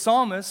the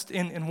psalmist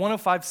in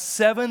 105,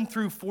 7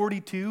 through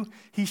 42,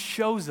 he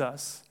shows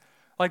us,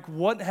 like,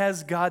 what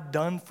has God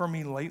done for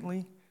me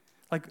lately?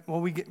 Like, well,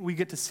 we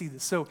get to see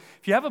this. So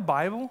if you have a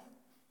Bible,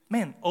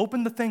 man,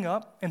 open the thing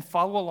up and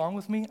follow along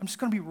with me. I'm just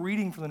going to be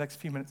reading for the next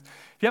few minutes.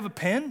 If you have a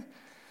pen,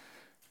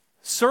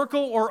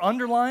 circle or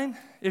underline.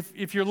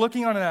 If you're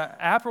looking on an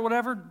app or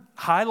whatever,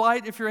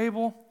 highlight if you're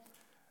able.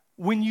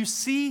 When you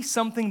see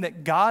something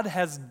that God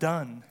has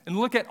done, and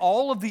look at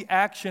all of the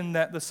action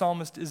that the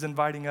psalmist is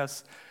inviting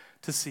us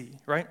to see,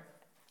 right?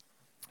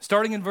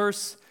 Starting in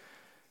verse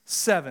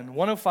 7,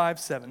 105,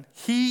 7.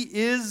 He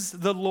is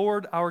the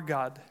Lord our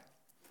God.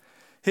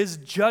 His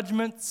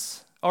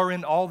judgments are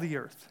in all the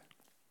earth.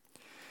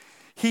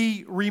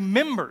 He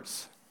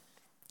remembers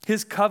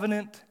his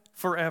covenant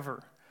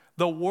forever,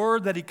 the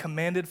word that he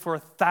commanded for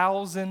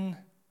 1,000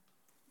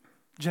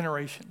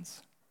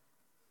 generations.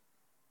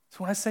 So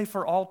when I say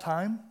for all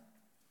time,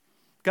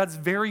 God's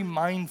very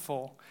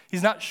mindful.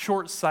 He's not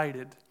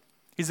short-sighted.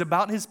 He's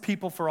about his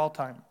people for all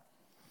time.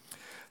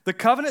 The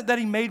covenant that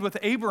he made with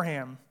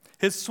Abraham,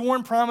 his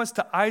sworn promise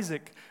to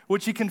Isaac,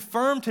 which he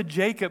confirmed to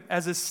Jacob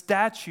as a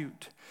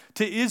statute,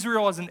 to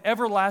Israel as an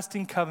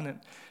everlasting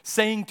covenant,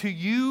 saying, to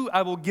you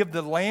I will give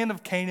the land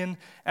of Canaan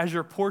as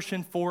your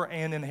portion for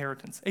an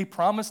inheritance. A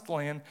promised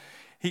land.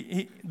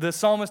 The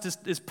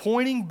psalmist is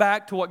pointing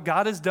back to what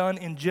God has done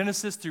in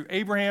Genesis through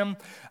Abraham,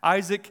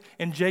 Isaac,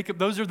 and Jacob.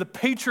 Those are the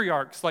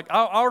patriarchs, like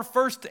our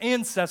first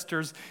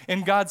ancestors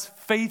in God's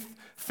faith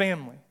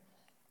family.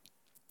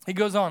 He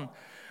goes on.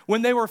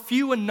 When they were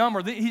few in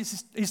number,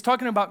 he's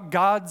talking about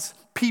God's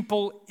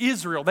people,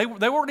 Israel. They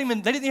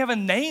didn't have a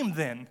name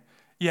then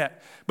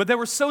yet, but they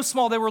were so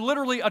small, they were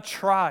literally a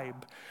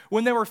tribe.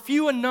 When they were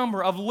few in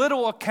number, of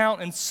little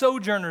account, and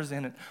sojourners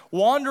in it,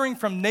 wandering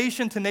from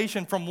nation to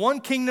nation, from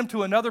one kingdom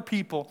to another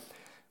people,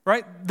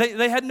 right?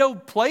 They had no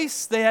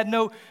place, they had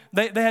no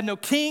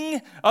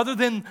king other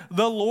than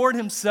the Lord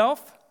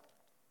himself.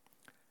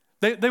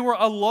 They were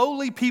a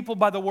lowly people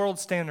by the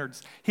world's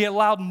standards. He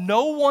allowed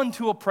no one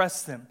to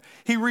oppress them.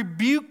 He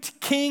rebuked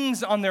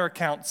kings on their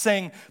account,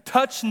 saying,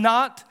 touch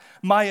not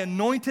my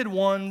anointed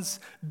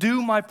ones,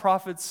 do my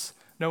prophets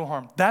no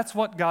harm. That's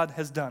what God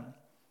has done.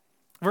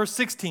 Verse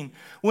 16,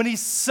 when he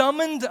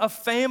summoned a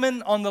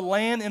famine on the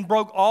land and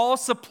broke all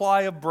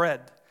supply of bread,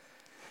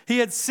 he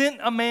had sent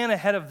a man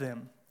ahead of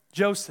them,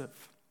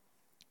 Joseph,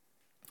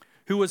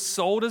 who was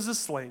sold as a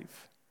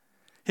slave.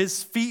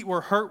 His feet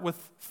were hurt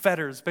with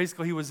fetters.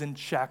 Basically, he was in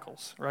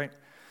shackles, right?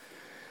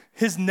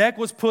 His neck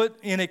was put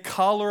in a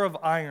collar of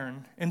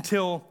iron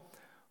until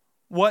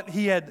what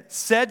he had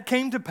said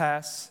came to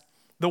pass.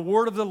 The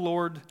word of the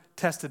Lord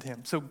tested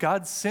him. So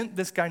God sent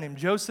this guy named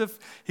Joseph.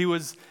 He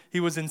was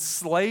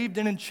enslaved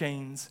and in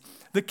chains.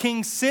 The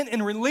king sent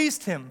and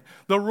released him.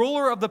 The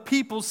ruler of the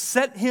people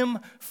set him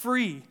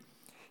free.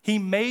 He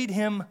made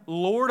him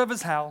lord of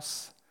his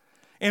house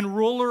and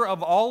ruler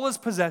of all his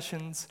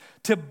possessions,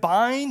 to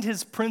bind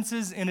his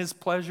princes in his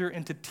pleasure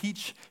and to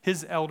teach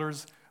his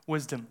elders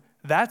wisdom.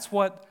 That's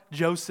what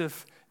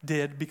Joseph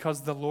did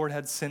because the Lord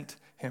had sent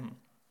him.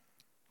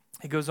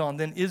 He goes on,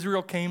 then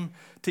Israel came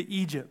to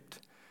Egypt.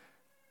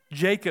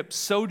 Jacob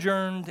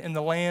sojourned in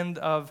the land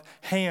of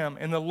Ham,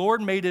 and the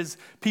Lord made his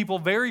people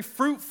very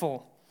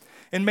fruitful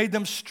and made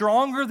them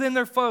stronger than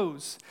their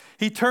foes.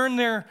 He turned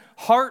their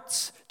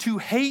hearts to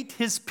hate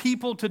his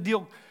people, to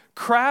deal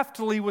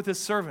craftily with his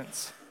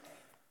servants.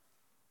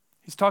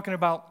 He's talking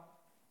about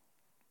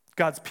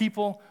God's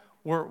people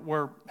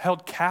were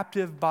held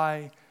captive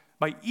by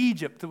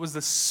Egypt. That was the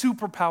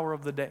superpower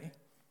of the day.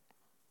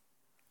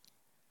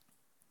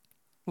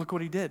 Look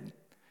what he did.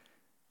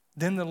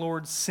 Then the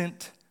Lord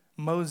sent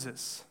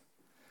Moses,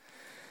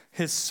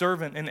 his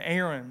servant, and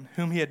Aaron,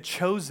 whom he had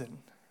chosen.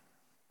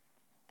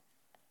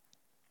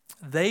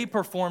 They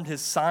performed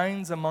his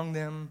signs among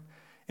them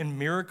and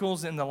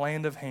miracles in the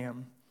land of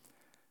Ham.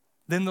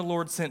 Then the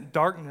Lord sent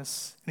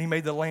darkness, and he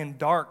made the land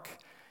dark,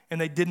 and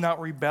they did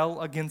not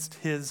rebel against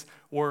his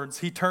words.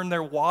 He turned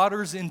their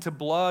waters into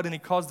blood, and he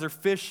caused their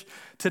fish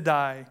to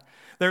die.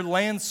 Their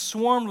land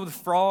swarmed with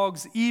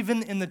frogs,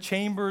 even in the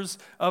chambers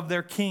of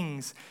their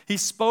kings. He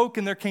spoke,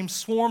 and there came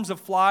swarms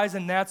of flies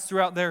and gnats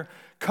throughout their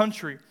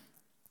country.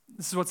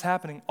 This is what's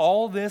happening.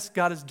 All this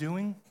God is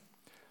doing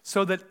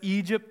so that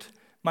Egypt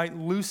might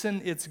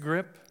loosen its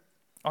grip,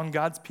 on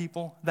God's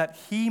people that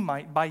he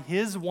might, by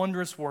his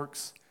wondrous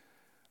works,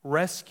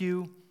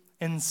 rescue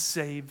and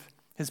save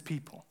his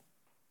people.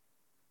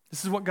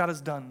 This is what God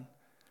has done.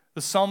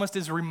 The psalmist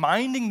is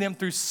reminding them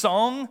through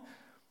song,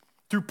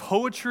 through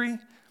poetry,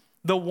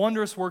 the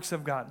wondrous works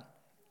of God.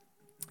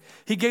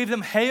 He gave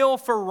them hail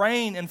for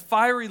rain and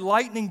fiery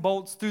lightning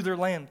bolts through their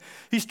land.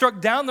 He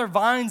struck down their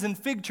vines and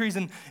fig trees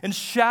and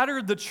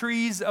shattered the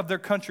trees of their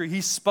country.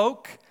 He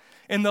spoke,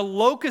 and the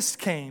locusts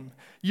came,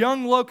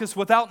 young locusts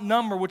without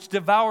number, which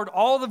devoured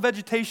all the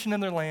vegetation in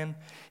their land.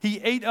 He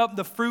ate up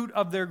the fruit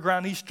of their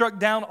ground. He struck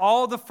down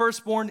all the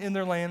firstborn in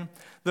their land,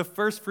 the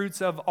first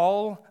fruits of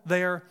all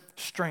their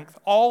strength.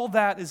 All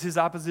that is his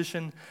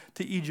opposition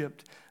to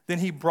Egypt. Then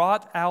he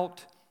brought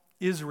out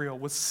Israel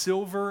with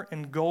silver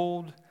and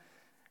gold,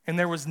 and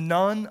there was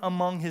none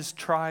among his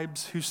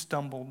tribes who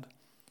stumbled.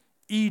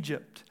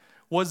 Egypt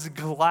was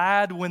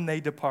glad when they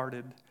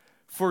departed,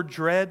 for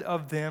dread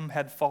of them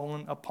had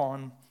fallen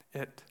upon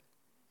it.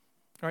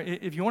 All right,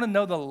 if you want to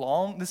know the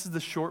long, this is the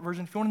short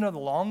version. If you want to know the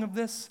long of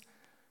this,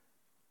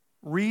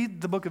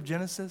 read the book of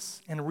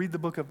Genesis and read the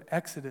book of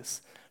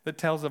Exodus that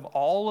tells of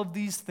all of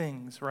these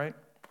things, right?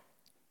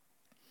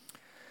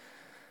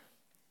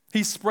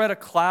 He spread a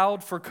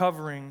cloud for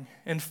covering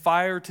and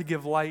fire to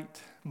give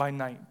light by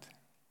night.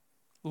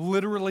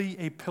 Literally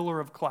a pillar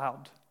of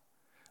cloud.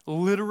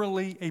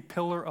 Literally a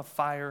pillar of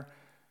fire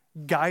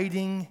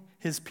guiding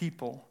his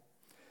people.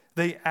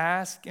 They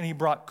asked and he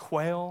brought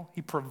quail.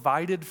 He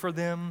provided for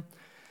them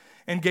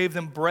and gave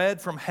them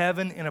bread from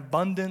heaven in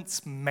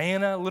abundance,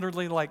 manna,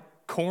 literally like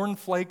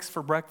cornflakes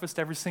for breakfast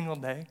every single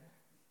day.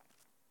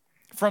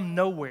 From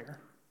nowhere.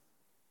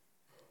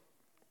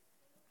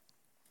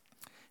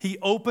 He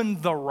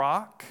opened the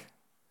rock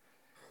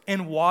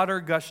and water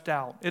gushed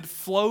out. It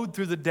flowed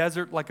through the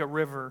desert like a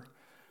river,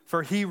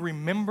 for he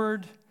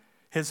remembered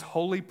his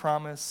holy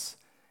promise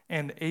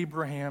and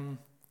Abraham,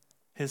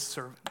 his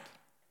servant.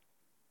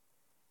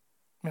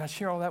 I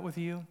share all that with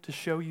you to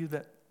show you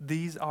that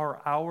these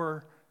are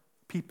our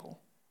people.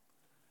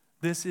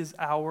 This is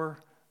our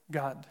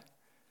God.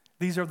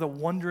 These are the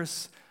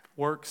wondrous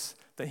works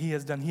that he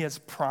has done. He has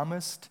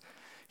promised.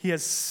 He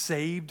has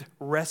saved,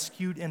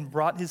 rescued, and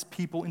brought his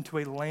people into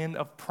a land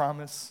of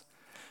promise,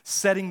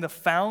 setting the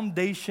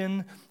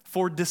foundation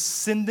for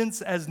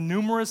descendants as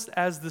numerous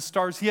as the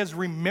stars. He has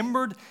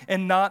remembered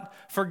and not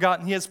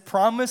forgotten. He has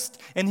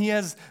promised and he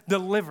has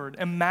delivered.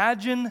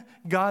 Imagine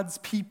God's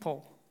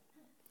people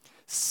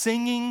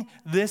singing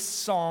this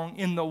song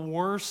in the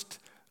worst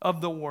of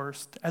the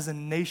worst as a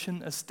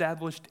nation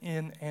established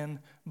in and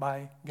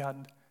by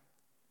God.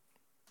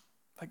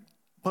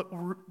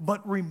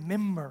 But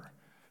remember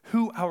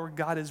who our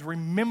God is.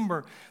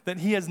 Remember that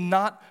he has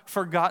not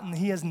forgotten.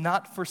 He has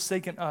not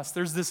forsaken us.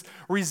 There's this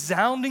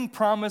resounding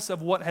promise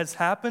of what has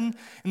happened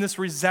and this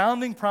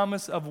resounding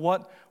promise of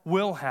what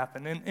will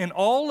happen. And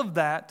all of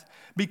that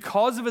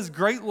because of his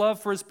great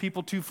love for his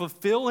people to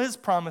fulfill his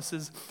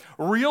promises,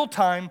 real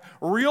time,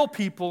 real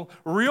people,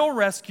 real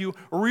rescue,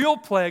 real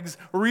plagues,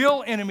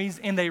 real enemies,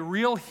 and a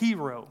real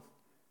hero.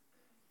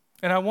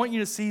 And I want you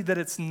to see that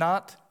it's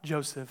not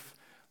Joseph,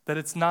 that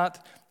it's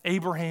not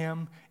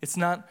Abraham, it's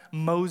not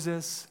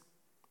Moses,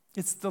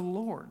 it's the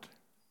Lord.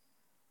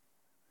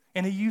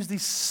 And he used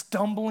these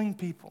stumbling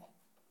people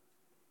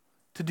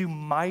to do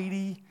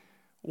mighty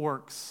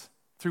works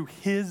through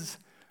his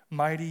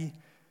mighty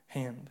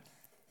hand.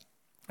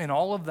 And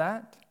all of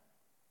that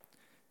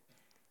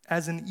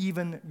as an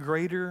even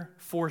greater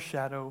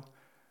foreshadow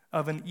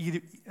of an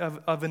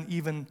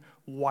even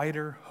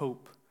wider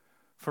hope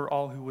for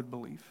all who would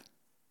believe.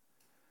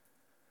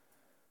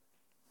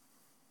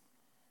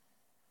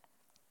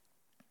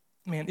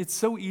 Man, it's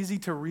so easy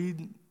to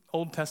read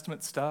Old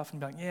Testament stuff and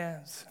be like,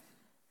 yes.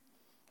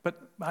 But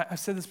I've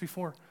said this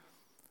before.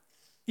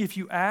 If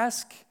you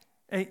ask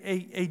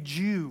a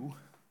Jew,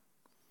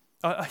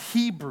 a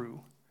Hebrew,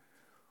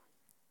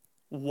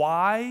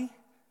 why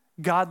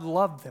God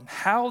loved them,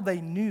 how they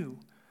knew,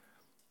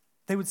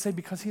 they would say,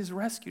 because he has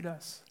rescued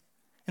us.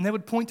 And they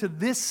would point to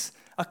this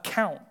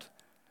account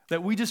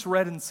that we just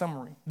read in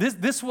summary.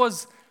 This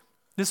was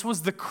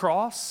the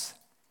cross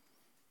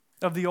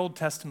of the Old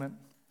Testament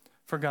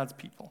for God's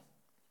people.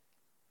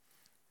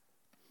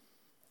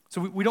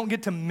 So we don't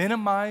get to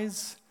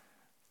minimize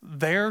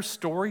their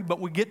story, but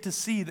we get to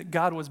see that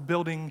God was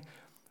building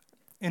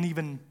an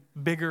even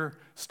bigger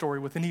story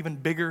with an even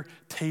bigger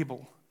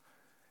table,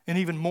 and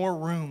even more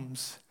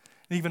rooms,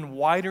 an even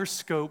wider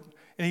scope,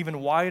 an even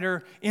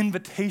wider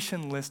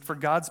invitation list for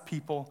God's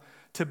people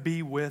to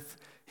be with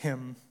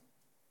him.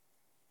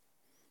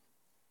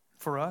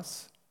 For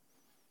us,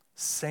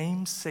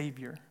 same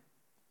Savior,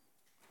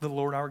 the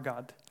Lord our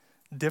God.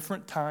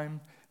 Different time,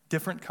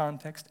 different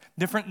context,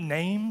 different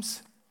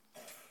names.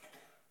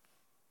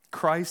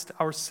 Christ,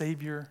 our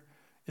Savior,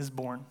 is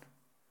born.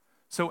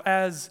 So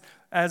as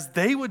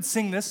they would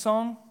sing this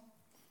song,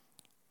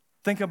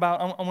 think about,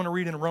 I want to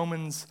read in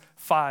Romans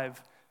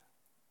 5.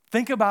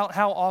 Think about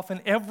how often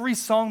every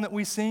song that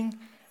we sing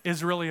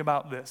is really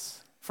about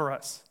this for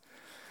us.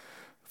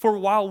 For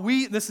while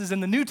this is in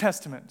the New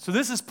Testament, so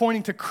this is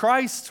pointing to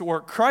Christ's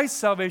work, Christ's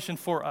salvation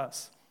for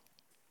us.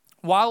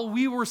 While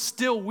we were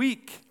still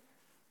weak,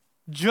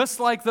 just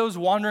like those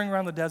wandering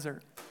around the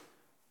desert,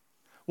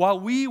 while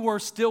we were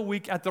still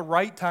weak at the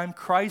right time,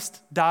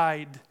 Christ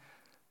died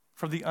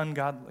for the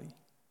ungodly.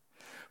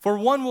 For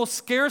one will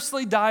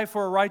scarcely die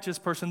for a righteous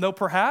person, though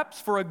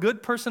perhaps for a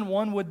good person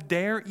one would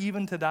dare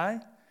even to die.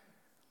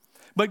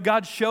 But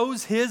God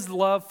shows his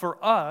love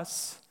for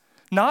us,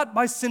 not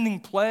by sending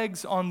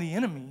plagues on the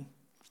enemy,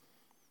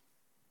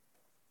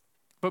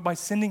 but by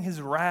sending his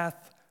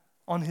wrath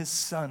on his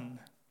Son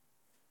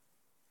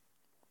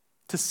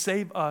to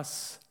save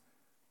us,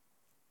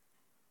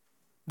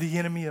 the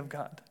enemy of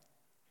God.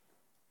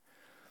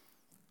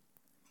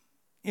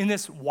 In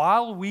this,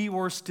 while we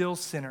were still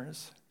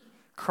sinners,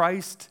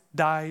 Christ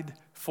died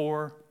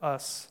for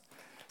us.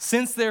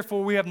 Since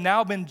therefore we have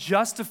now been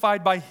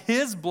justified by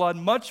his blood,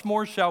 much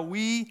more shall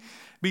we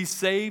be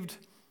saved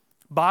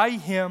by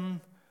him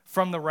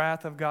from the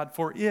wrath of God.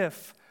 For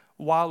if,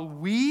 while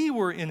we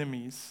were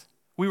enemies,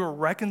 we were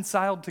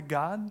reconciled to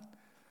God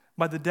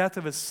by the death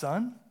of his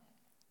Son,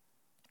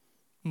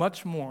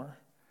 much more,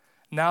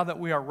 now that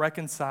we are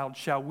reconciled,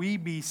 shall we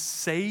be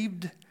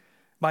saved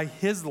by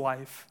his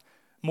life.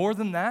 More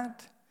than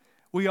that,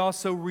 we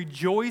also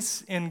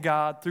rejoice in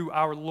God through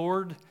our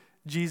Lord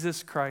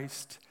Jesus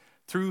Christ,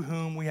 through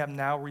whom we have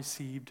now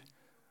received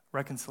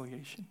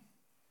reconciliation.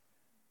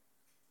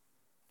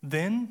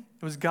 Then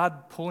it was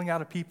God pulling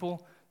out a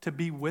people to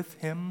be with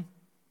him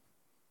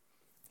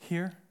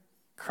here.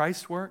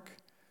 Christ's work,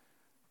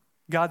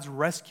 God's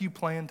rescue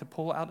plan to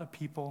pull out a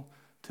people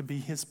to be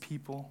his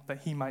people,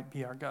 that he might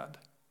be our God.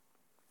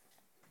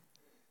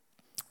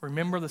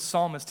 Remember the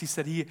psalmist, he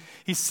said he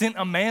sent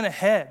a man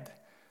ahead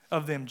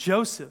of them,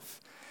 Joseph.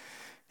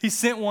 He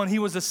sent one, he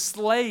was a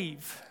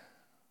slave.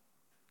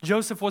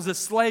 Joseph was a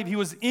slave. He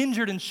was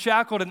injured and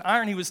shackled in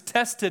iron. He was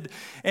tested.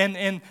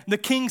 And the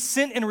king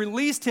sent and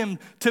released him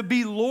to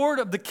be lord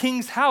of the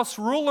king's house,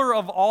 ruler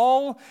of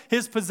all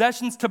his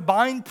possessions, to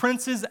bind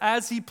princes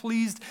as he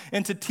pleased,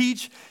 and to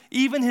teach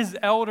even his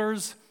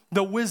elders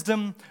the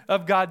wisdom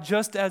of God,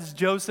 just as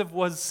Joseph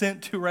was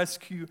sent to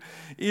rescue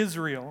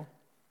Israel.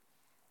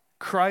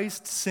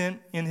 Christ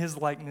sent in his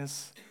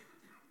likeness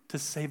to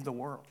save the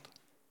world.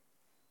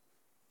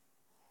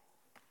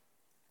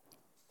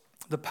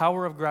 The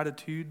power of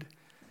gratitude,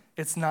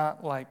 it's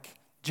not like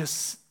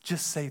just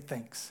say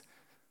thanks.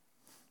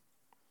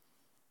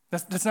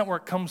 That's not where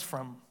it comes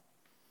from.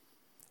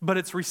 But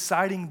it's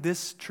reciting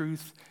this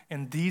truth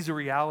and these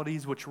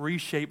realities which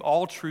reshape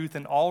all truth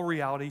and all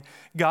reality.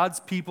 God's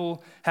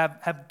people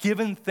have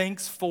given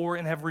thanks for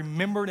and have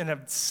remembered and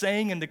have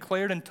sang and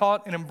declared and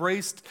taught and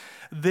embraced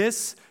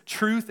this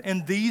truth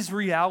and these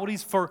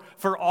realities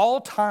for all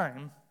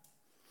time.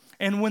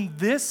 And when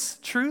this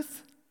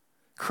truth,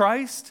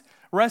 Christ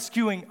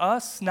rescuing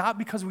us, not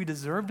because we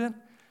deserved it,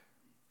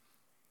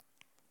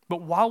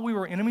 but while we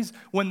were enemies,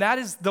 when that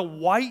is the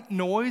white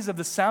noise of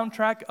the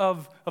soundtrack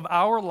of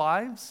our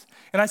lives,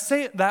 and I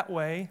say it that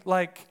way,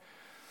 like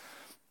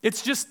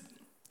it's just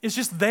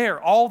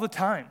there all the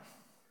time.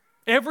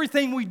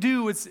 Everything we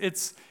do,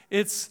 it's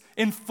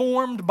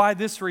informed by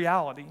this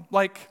reality.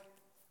 Like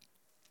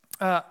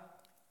 2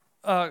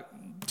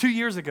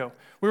 years ago,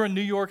 we were in New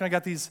York, and I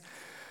got these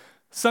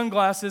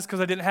sunglasses because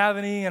I didn't have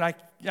any, and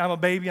I'm a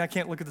baby, and I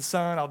can't look at the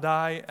sun, I'll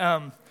die.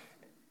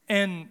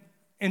 And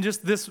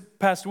just this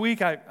past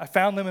week, I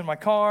found them in my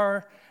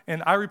car,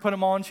 and Irie put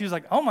them on. She was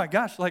like, oh my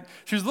gosh, like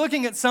she was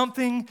looking at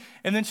something,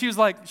 and then she was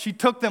like, she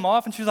took them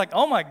off, and she was like,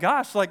 oh my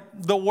gosh, like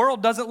the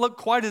world doesn't look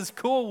quite as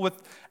cool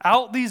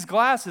without these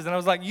glasses. And I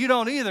was like, you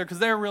don't either, because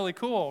they're really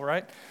cool,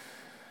 right?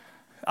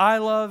 I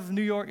love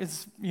New York,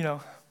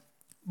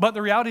 but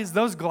the reality is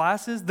those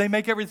glasses, they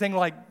make everything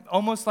like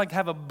almost like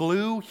have a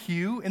blue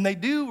hue, and they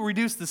do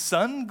reduce the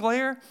sun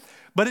glare,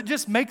 but it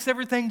just makes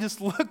everything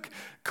just look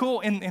cool.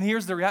 And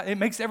here's the reality, it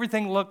makes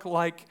everything look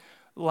like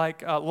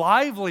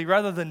lively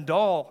rather than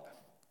dull.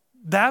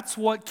 That's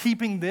what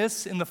keeping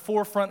this in the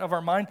forefront of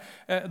our mind,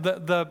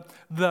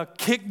 the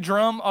kick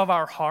drum of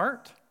our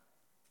heart,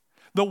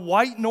 the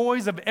white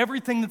noise of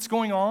everything that's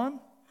going on.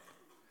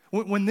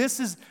 When this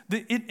is,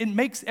 it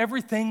makes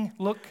everything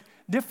look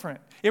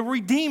different. It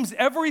redeems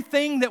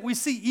everything that we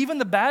see, even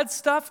the bad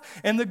stuff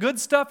and the good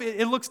stuff.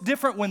 It looks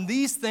different when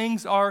these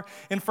things are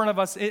in front of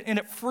us. And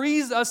it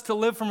frees us to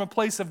live from a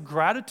place of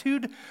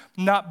gratitude,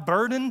 not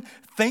burden,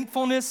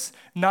 thankfulness,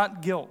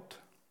 not guilt.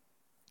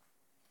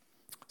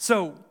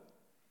 So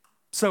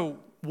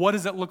what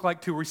does it look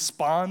like to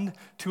respond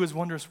to his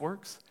wondrous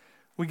works?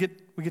 We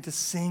get to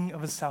sing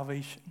of his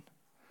salvation.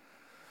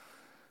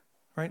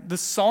 Right? The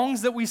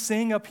songs that we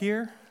sing up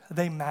here,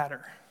 they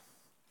matter.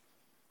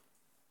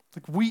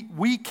 Like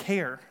we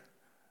care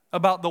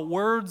about the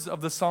words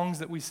of the songs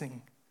that we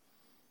sing.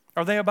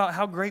 Are they about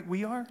how great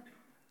we are?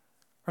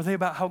 Are they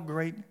about how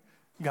great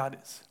God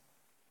is?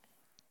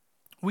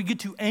 We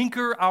get to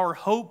anchor our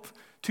hope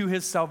to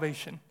his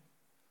salvation.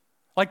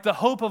 Like the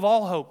hope of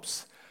all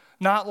hopes.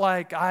 Not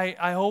like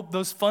I hope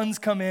those funds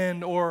come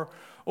in or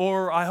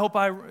or I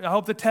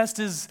hope the test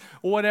is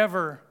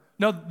whatever.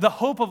 No, the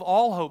hope of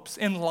all hopes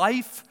in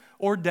life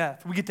or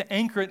death. We get to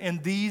anchor it in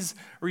these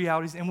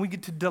realities, and we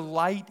get to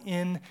delight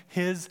in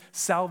his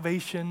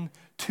salvation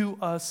to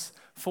us,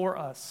 for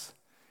us.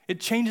 It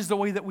changes the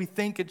way that we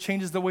think. It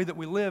changes the way that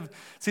we live.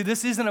 See,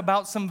 this isn't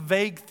about some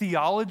vague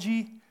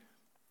theology,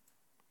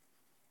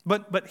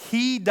 but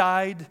he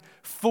died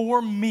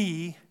for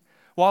me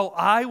while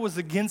I was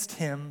against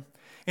him,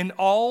 and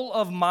all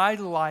of my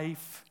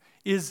life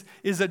is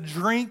a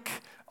drink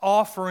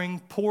offering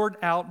poured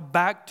out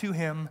back to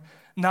him,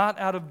 not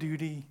out of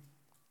duty,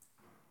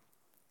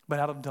 but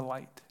out of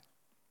delight.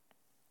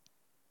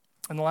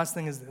 And the last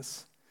thing is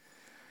this.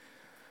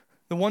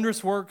 The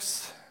wondrous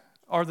works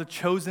are the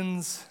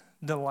chosen's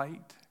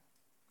delight.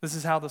 This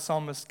is how the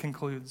psalmist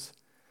concludes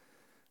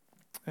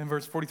in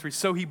verse 43.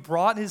 So he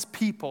brought his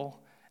people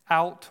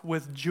out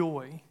with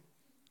joy.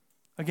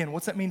 Again,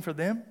 what's that mean for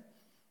them?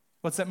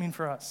 What's that mean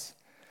for us?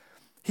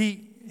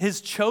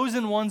 His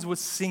chosen ones was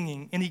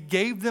singing, and he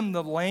gave them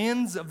the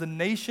lands of the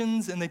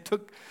nations, and they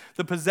took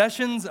the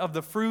possessions of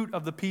the fruit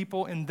of the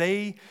people, and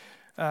they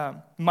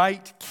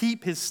might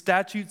keep his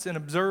statutes and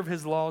observe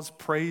his laws.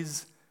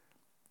 Praise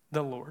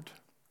the Lord.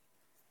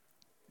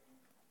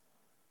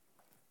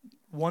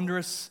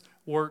 Wondrous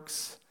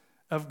works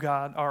of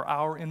God are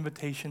our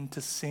invitation to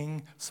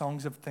sing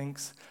songs of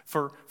thanks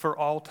for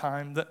all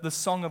time. The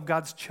song of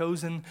God's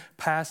chosen,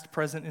 past,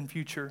 present, and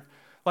future.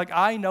 Like,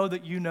 I know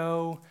that you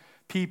know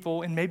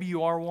people, and maybe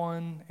you are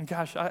one, and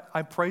gosh,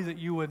 I pray that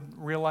you would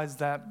realize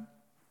that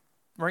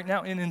right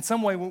now. And in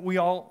some way, we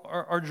all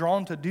are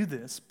drawn to do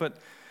this, but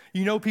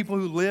you know people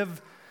who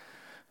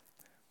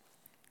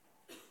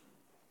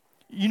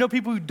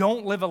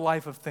don't live a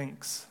life of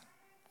thanks.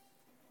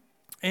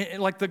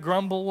 And like the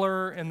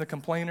grumbler and the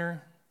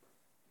complainer.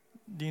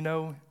 Do you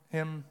know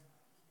him?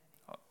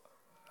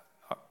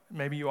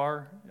 Maybe you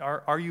are.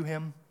 Are you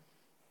him?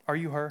 Are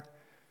you her?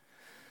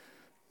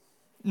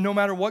 No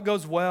matter what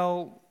goes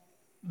well,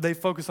 they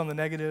focus on the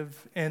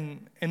negative,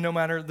 and no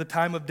matter the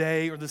time of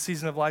day or the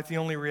season of life, the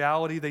only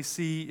reality they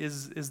see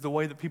is the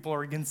way that people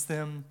are against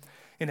them,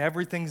 and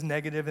everything's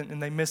negative,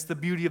 and they miss the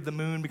beauty of the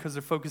moon because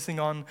they're focusing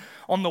on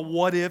the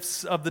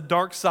what-ifs of the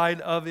dark side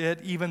of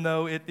it, even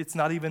though it's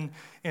not even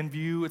in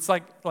view. It's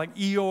like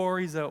Eeyore,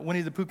 he's a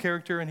Winnie the Pooh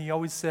character, and he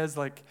always says,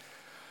 like,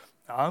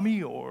 I'm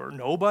Eeyore,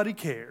 nobody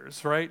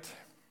cares, right?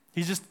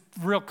 He's just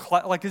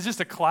it's just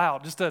a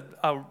cloud, just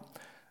a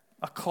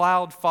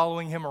cloud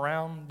following him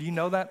around. Do you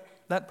know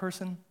that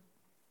person?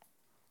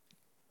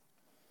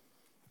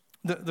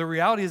 The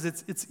reality is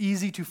it's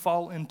easy to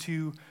fall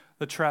into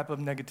the trap of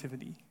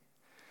negativity.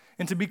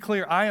 And to be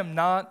clear, I am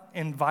not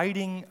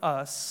inviting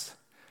us,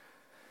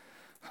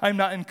 I'm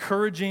not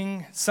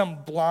encouraging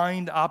some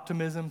blind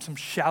optimism, some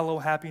shallow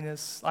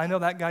happiness. I know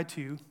that guy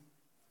too,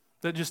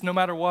 that just no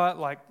matter what,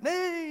 like,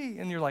 hey,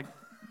 and you're like,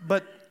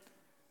 but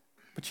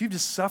you've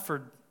just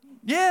suffered.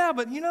 Yeah,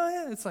 but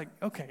it's like,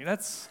 okay, you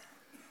got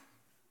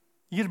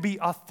to be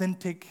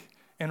authentic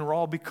and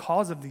raw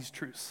because of these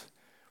truths.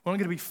 We're not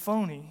going to be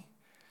phony,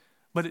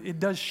 but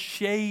it does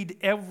shade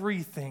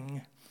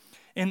everything.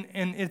 And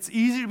it's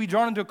easy to be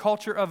drawn into a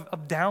culture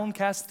of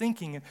downcast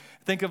thinking.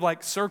 Think of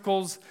like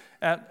circles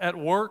at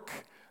work,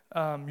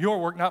 your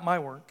work, not my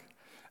work,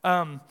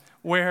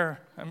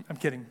 where, I'm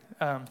kidding,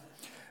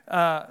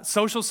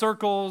 social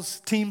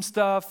circles, team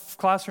stuff,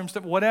 classroom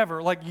stuff,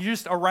 whatever. Like, you're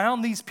just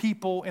around these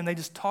people and they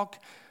just talk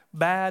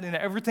bad and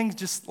everything's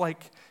just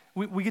like,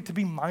 we get to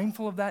be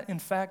mindful of that. In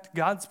fact,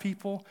 God's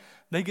people,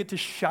 they get to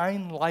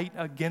shine light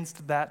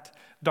against that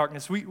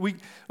darkness. We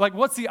like,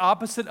 what's the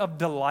opposite of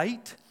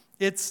delight?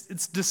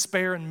 It's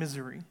despair and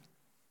misery.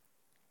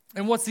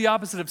 And what's the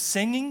opposite of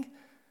singing?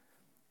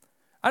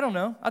 I don't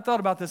know. I thought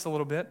about this a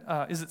little bit.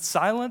 Is it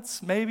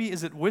silence, maybe?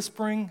 Is it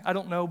whispering? I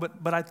don't know,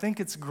 but I think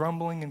it's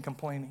grumbling and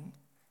complaining.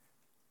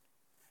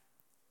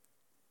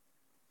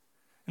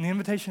 And the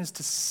invitation is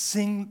to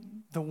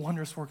sing the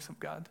wondrous works of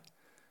God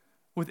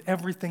with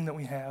everything that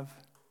we have.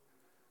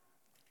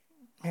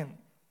 Man,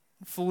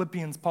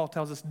 Philippians, Paul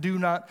tells us,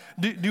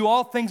 do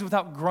all things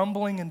without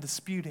grumbling and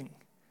disputing.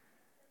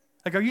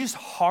 Like, are you just a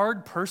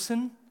hard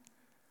person?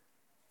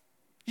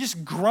 You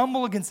just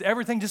grumble against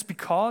everything just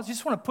because? You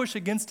just want to push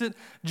against it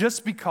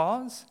just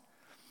because?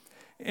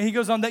 And he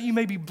goes on, that you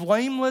may be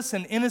blameless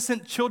and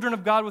innocent children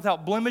of God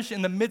without blemish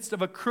in the midst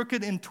of a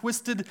crooked and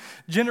twisted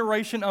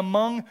generation,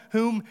 among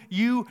whom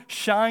you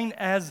shine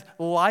as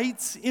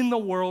lights in the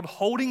world,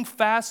 holding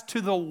fast to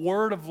the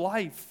word of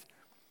life.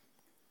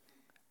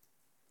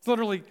 It's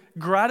literally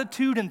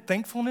gratitude and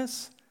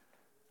thankfulness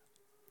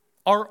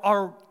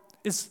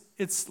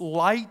it's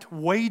light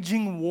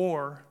waging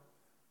war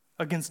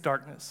against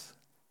darkness.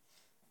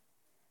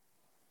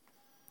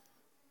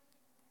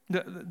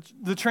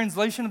 The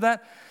translation of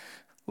that,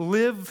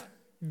 live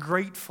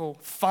grateful,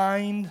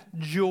 find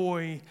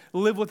joy,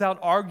 live without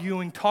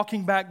arguing,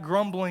 talking back,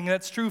 grumbling.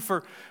 That's true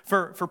for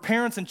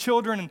parents and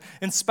children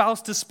and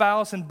spouse to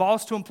spouse and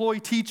boss to employee,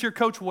 teacher,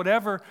 coach,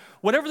 whatever.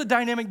 Whatever the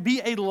dynamic,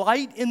 be a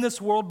light in this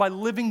world by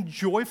living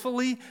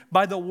joyfully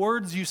by the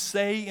words you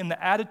say and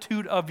the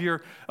attitude of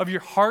your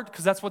heart,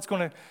 because that's what's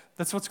going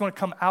to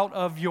come out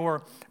of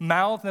your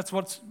mouth. That's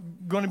what's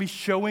going to be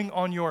showing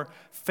on your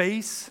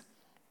face.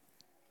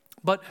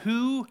 But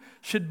who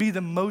should be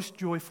the most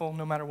joyful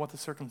no matter what the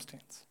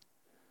circumstance?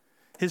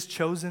 His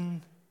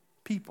chosen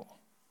people.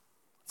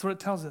 That's what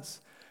it tells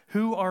us.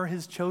 Who are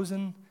his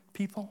chosen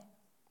people?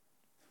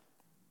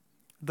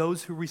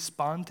 Those who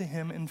respond to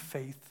him in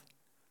faith.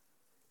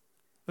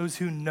 Those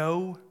who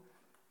know,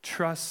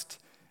 trust,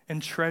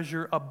 and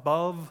treasure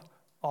above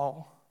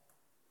all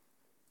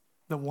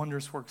the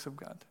wondrous works of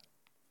God.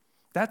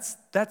 That's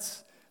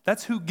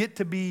who get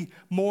to be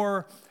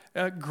more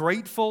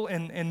grateful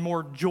and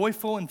more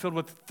joyful and filled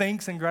with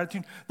thanks and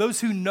gratitude. Those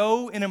who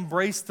know and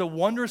embrace the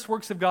wondrous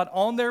works of God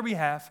on their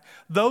behalf,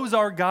 those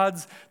are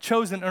God's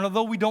chosen. And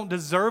although we don't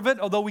deserve it,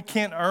 although we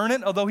can't earn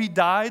it, although he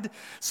died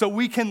so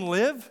we can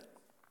live,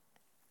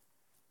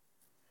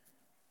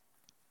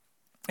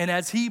 and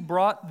as he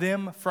brought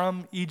them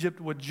from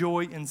Egypt with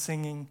joy and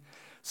singing,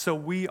 so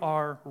we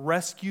are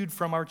rescued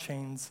from our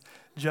chains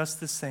just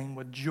the same,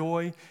 with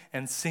joy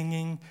and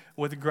singing,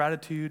 with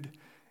gratitude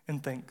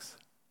and thanks.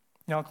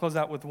 Now, I'll close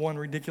out with one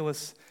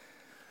ridiculous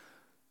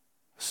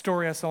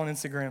story I saw on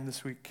Instagram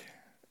this week.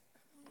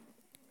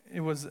 It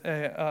was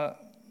and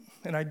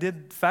I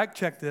did fact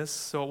check this,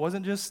 so it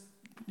wasn't just,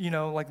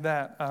 like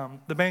that.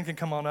 The band can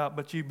come on up,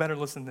 but you better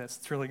listen to this.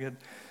 It's really good.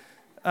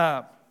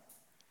 So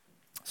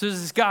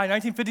there's this guy,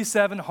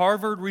 1957,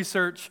 Harvard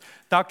research,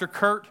 Dr.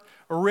 Kurt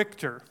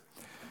Richter.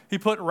 He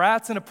put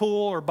rats in a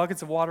pool or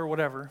buckets of water or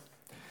whatever,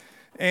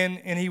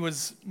 and he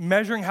was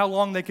measuring how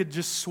long they could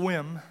just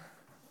swim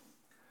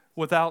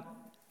without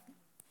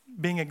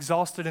being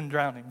exhausted and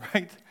drowning,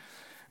 right?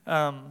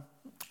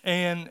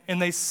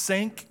 And they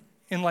sank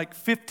in like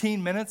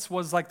 15 minutes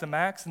was like the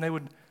max, and they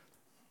would,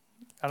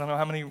 I don't know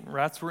how many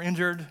rats were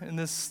injured in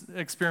this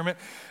experiment,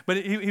 but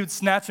he would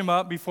snatch them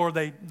up before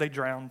they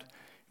drowned.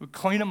 He would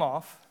clean them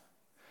off,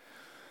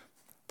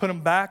 put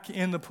them back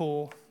in the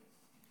pool,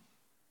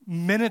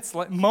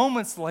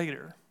 moments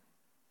later,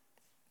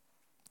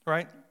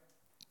 right?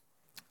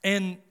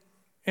 And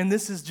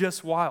this is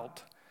just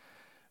wild.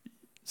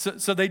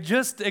 So they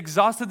just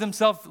exhausted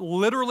themselves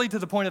literally to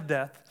the point of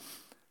death.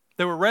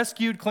 They were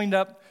rescued, cleaned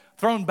up,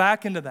 thrown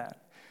back into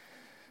that.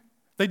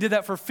 They did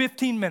that for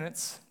 15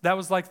 minutes. That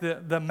was like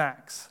the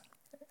max.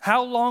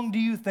 How long do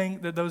you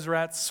think that those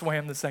rats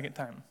swam the second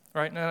time?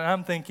 Right? And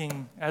I'm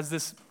thinking, as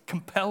this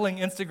compelling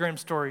Instagram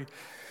story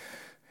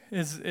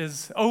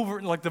is over,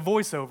 like the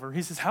voiceover,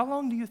 he says, how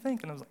long do you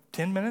think? And I was like,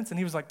 10 minutes? And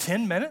he was like,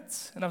 10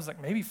 minutes? And I was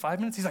like, maybe 5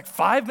 minutes? He's like,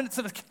 5 minutes?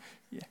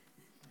 Yeah.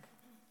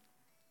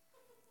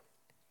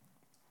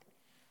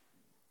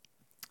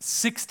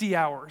 60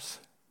 hours,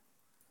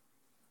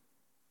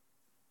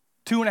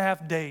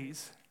 2.5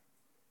 days.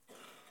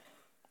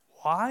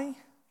 Why?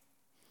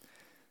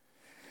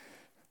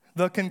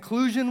 The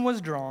conclusion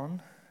was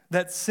drawn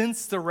that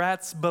since the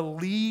rats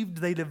believed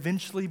they'd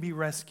eventually be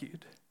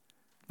rescued,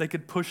 they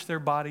could push their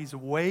bodies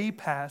way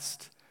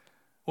past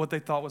what they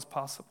thought was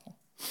possible.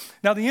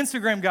 Now, the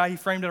Instagram guy, he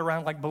framed it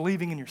around like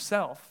believing in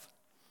yourself.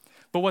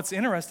 But what's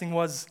interesting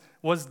was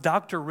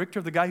Dr.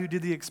 Richter, the guy who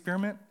did the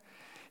experiment,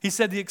 he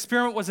said the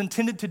experiment was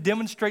intended to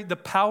demonstrate the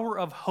power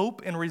of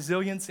hope and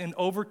resilience in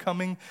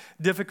overcoming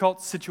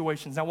difficult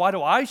situations. Now, why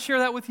do I share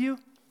that with you?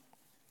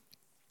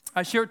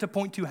 I share it to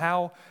point to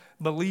how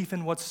belief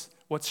in what's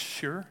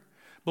sure,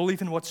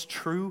 belief in what's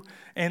true,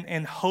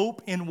 and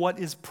hope in what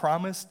is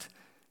promised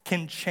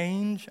can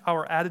change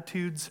our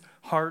attitudes,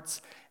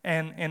 hearts,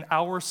 and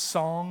our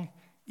song,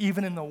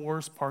 even in the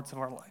worst parts of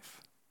our life.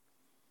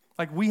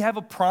 Like, we have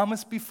a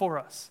promise before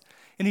us.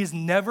 And he's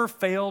never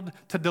failed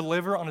to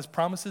deliver on his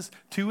promises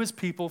to his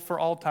people for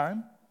all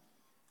time.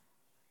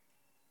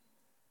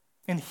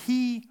 And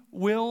he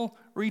will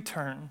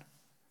return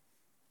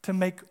to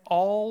make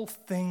all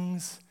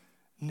things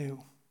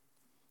new.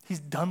 He's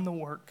done the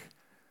work.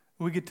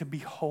 We get to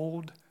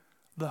behold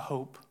the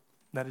hope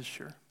that is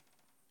sure.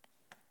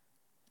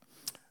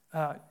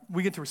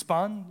 We get to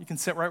respond. You can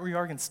sit right where you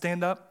are. You can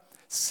stand up,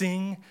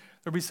 sing.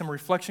 There'll be some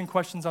reflection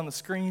questions on the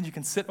screens. You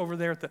can sit over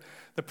there at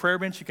the prayer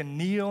bench. You can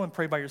kneel and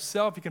pray by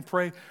yourself. You can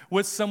pray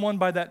with someone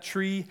by that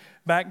tree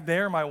back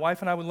there. My wife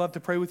and I would love to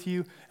pray with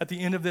you at the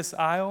end of this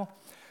aisle.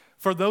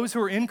 For those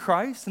who are in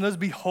Christ and those who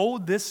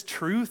behold this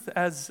truth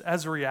as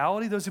a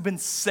reality, those who've been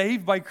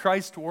saved by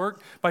Christ's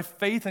work, by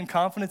faith and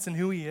confidence in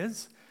who he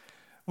is,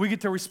 we get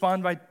to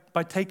respond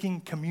by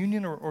taking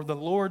communion or the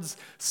Lord's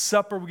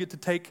Supper. We get to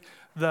take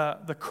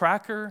the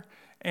cracker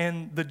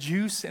and the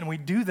juice, and we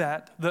do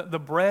that, the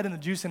bread and the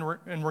juice in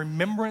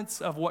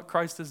remembrance of what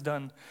Christ has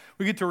done.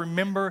 We get to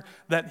remember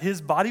that his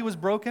body was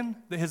broken,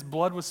 that his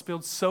blood was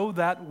spilled so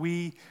that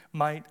we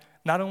might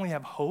not only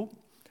have hope,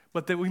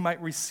 but that we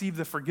might receive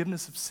the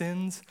forgiveness of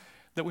sins,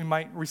 that we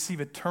might receive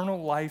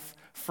eternal life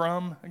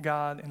from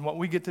God. And what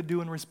we get to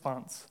do in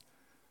response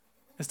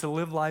is to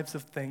live lives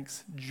of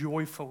thanks,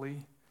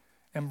 joyfully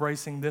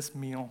embracing this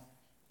meal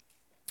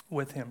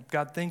with him.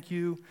 God, thank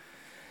you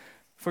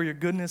for your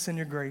goodness and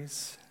your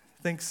grace.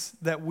 Thanks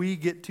that we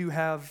get to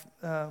have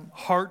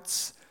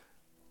hearts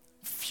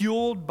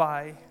fueled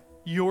by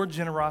your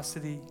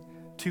generosity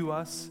to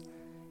us,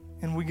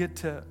 and we get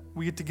to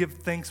give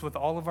thanks with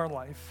all of our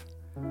life.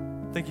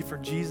 Thank you for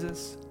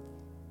Jesus.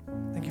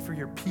 Thank you for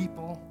your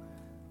people.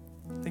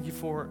 Thank you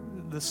for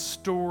the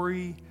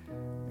story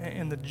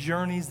and the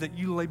journeys that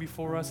you lay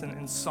before us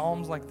in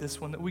Psalms like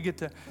this one, that we get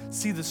to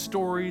see the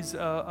stories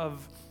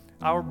of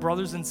our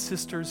brothers and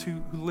sisters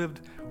who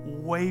lived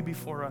way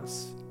before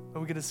us.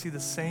 But we get to see the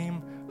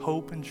same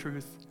hope and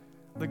truth,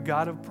 the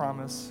God of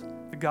promise,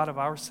 the God of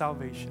our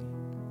salvation.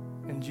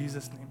 In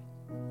Jesus' name,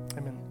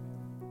 amen.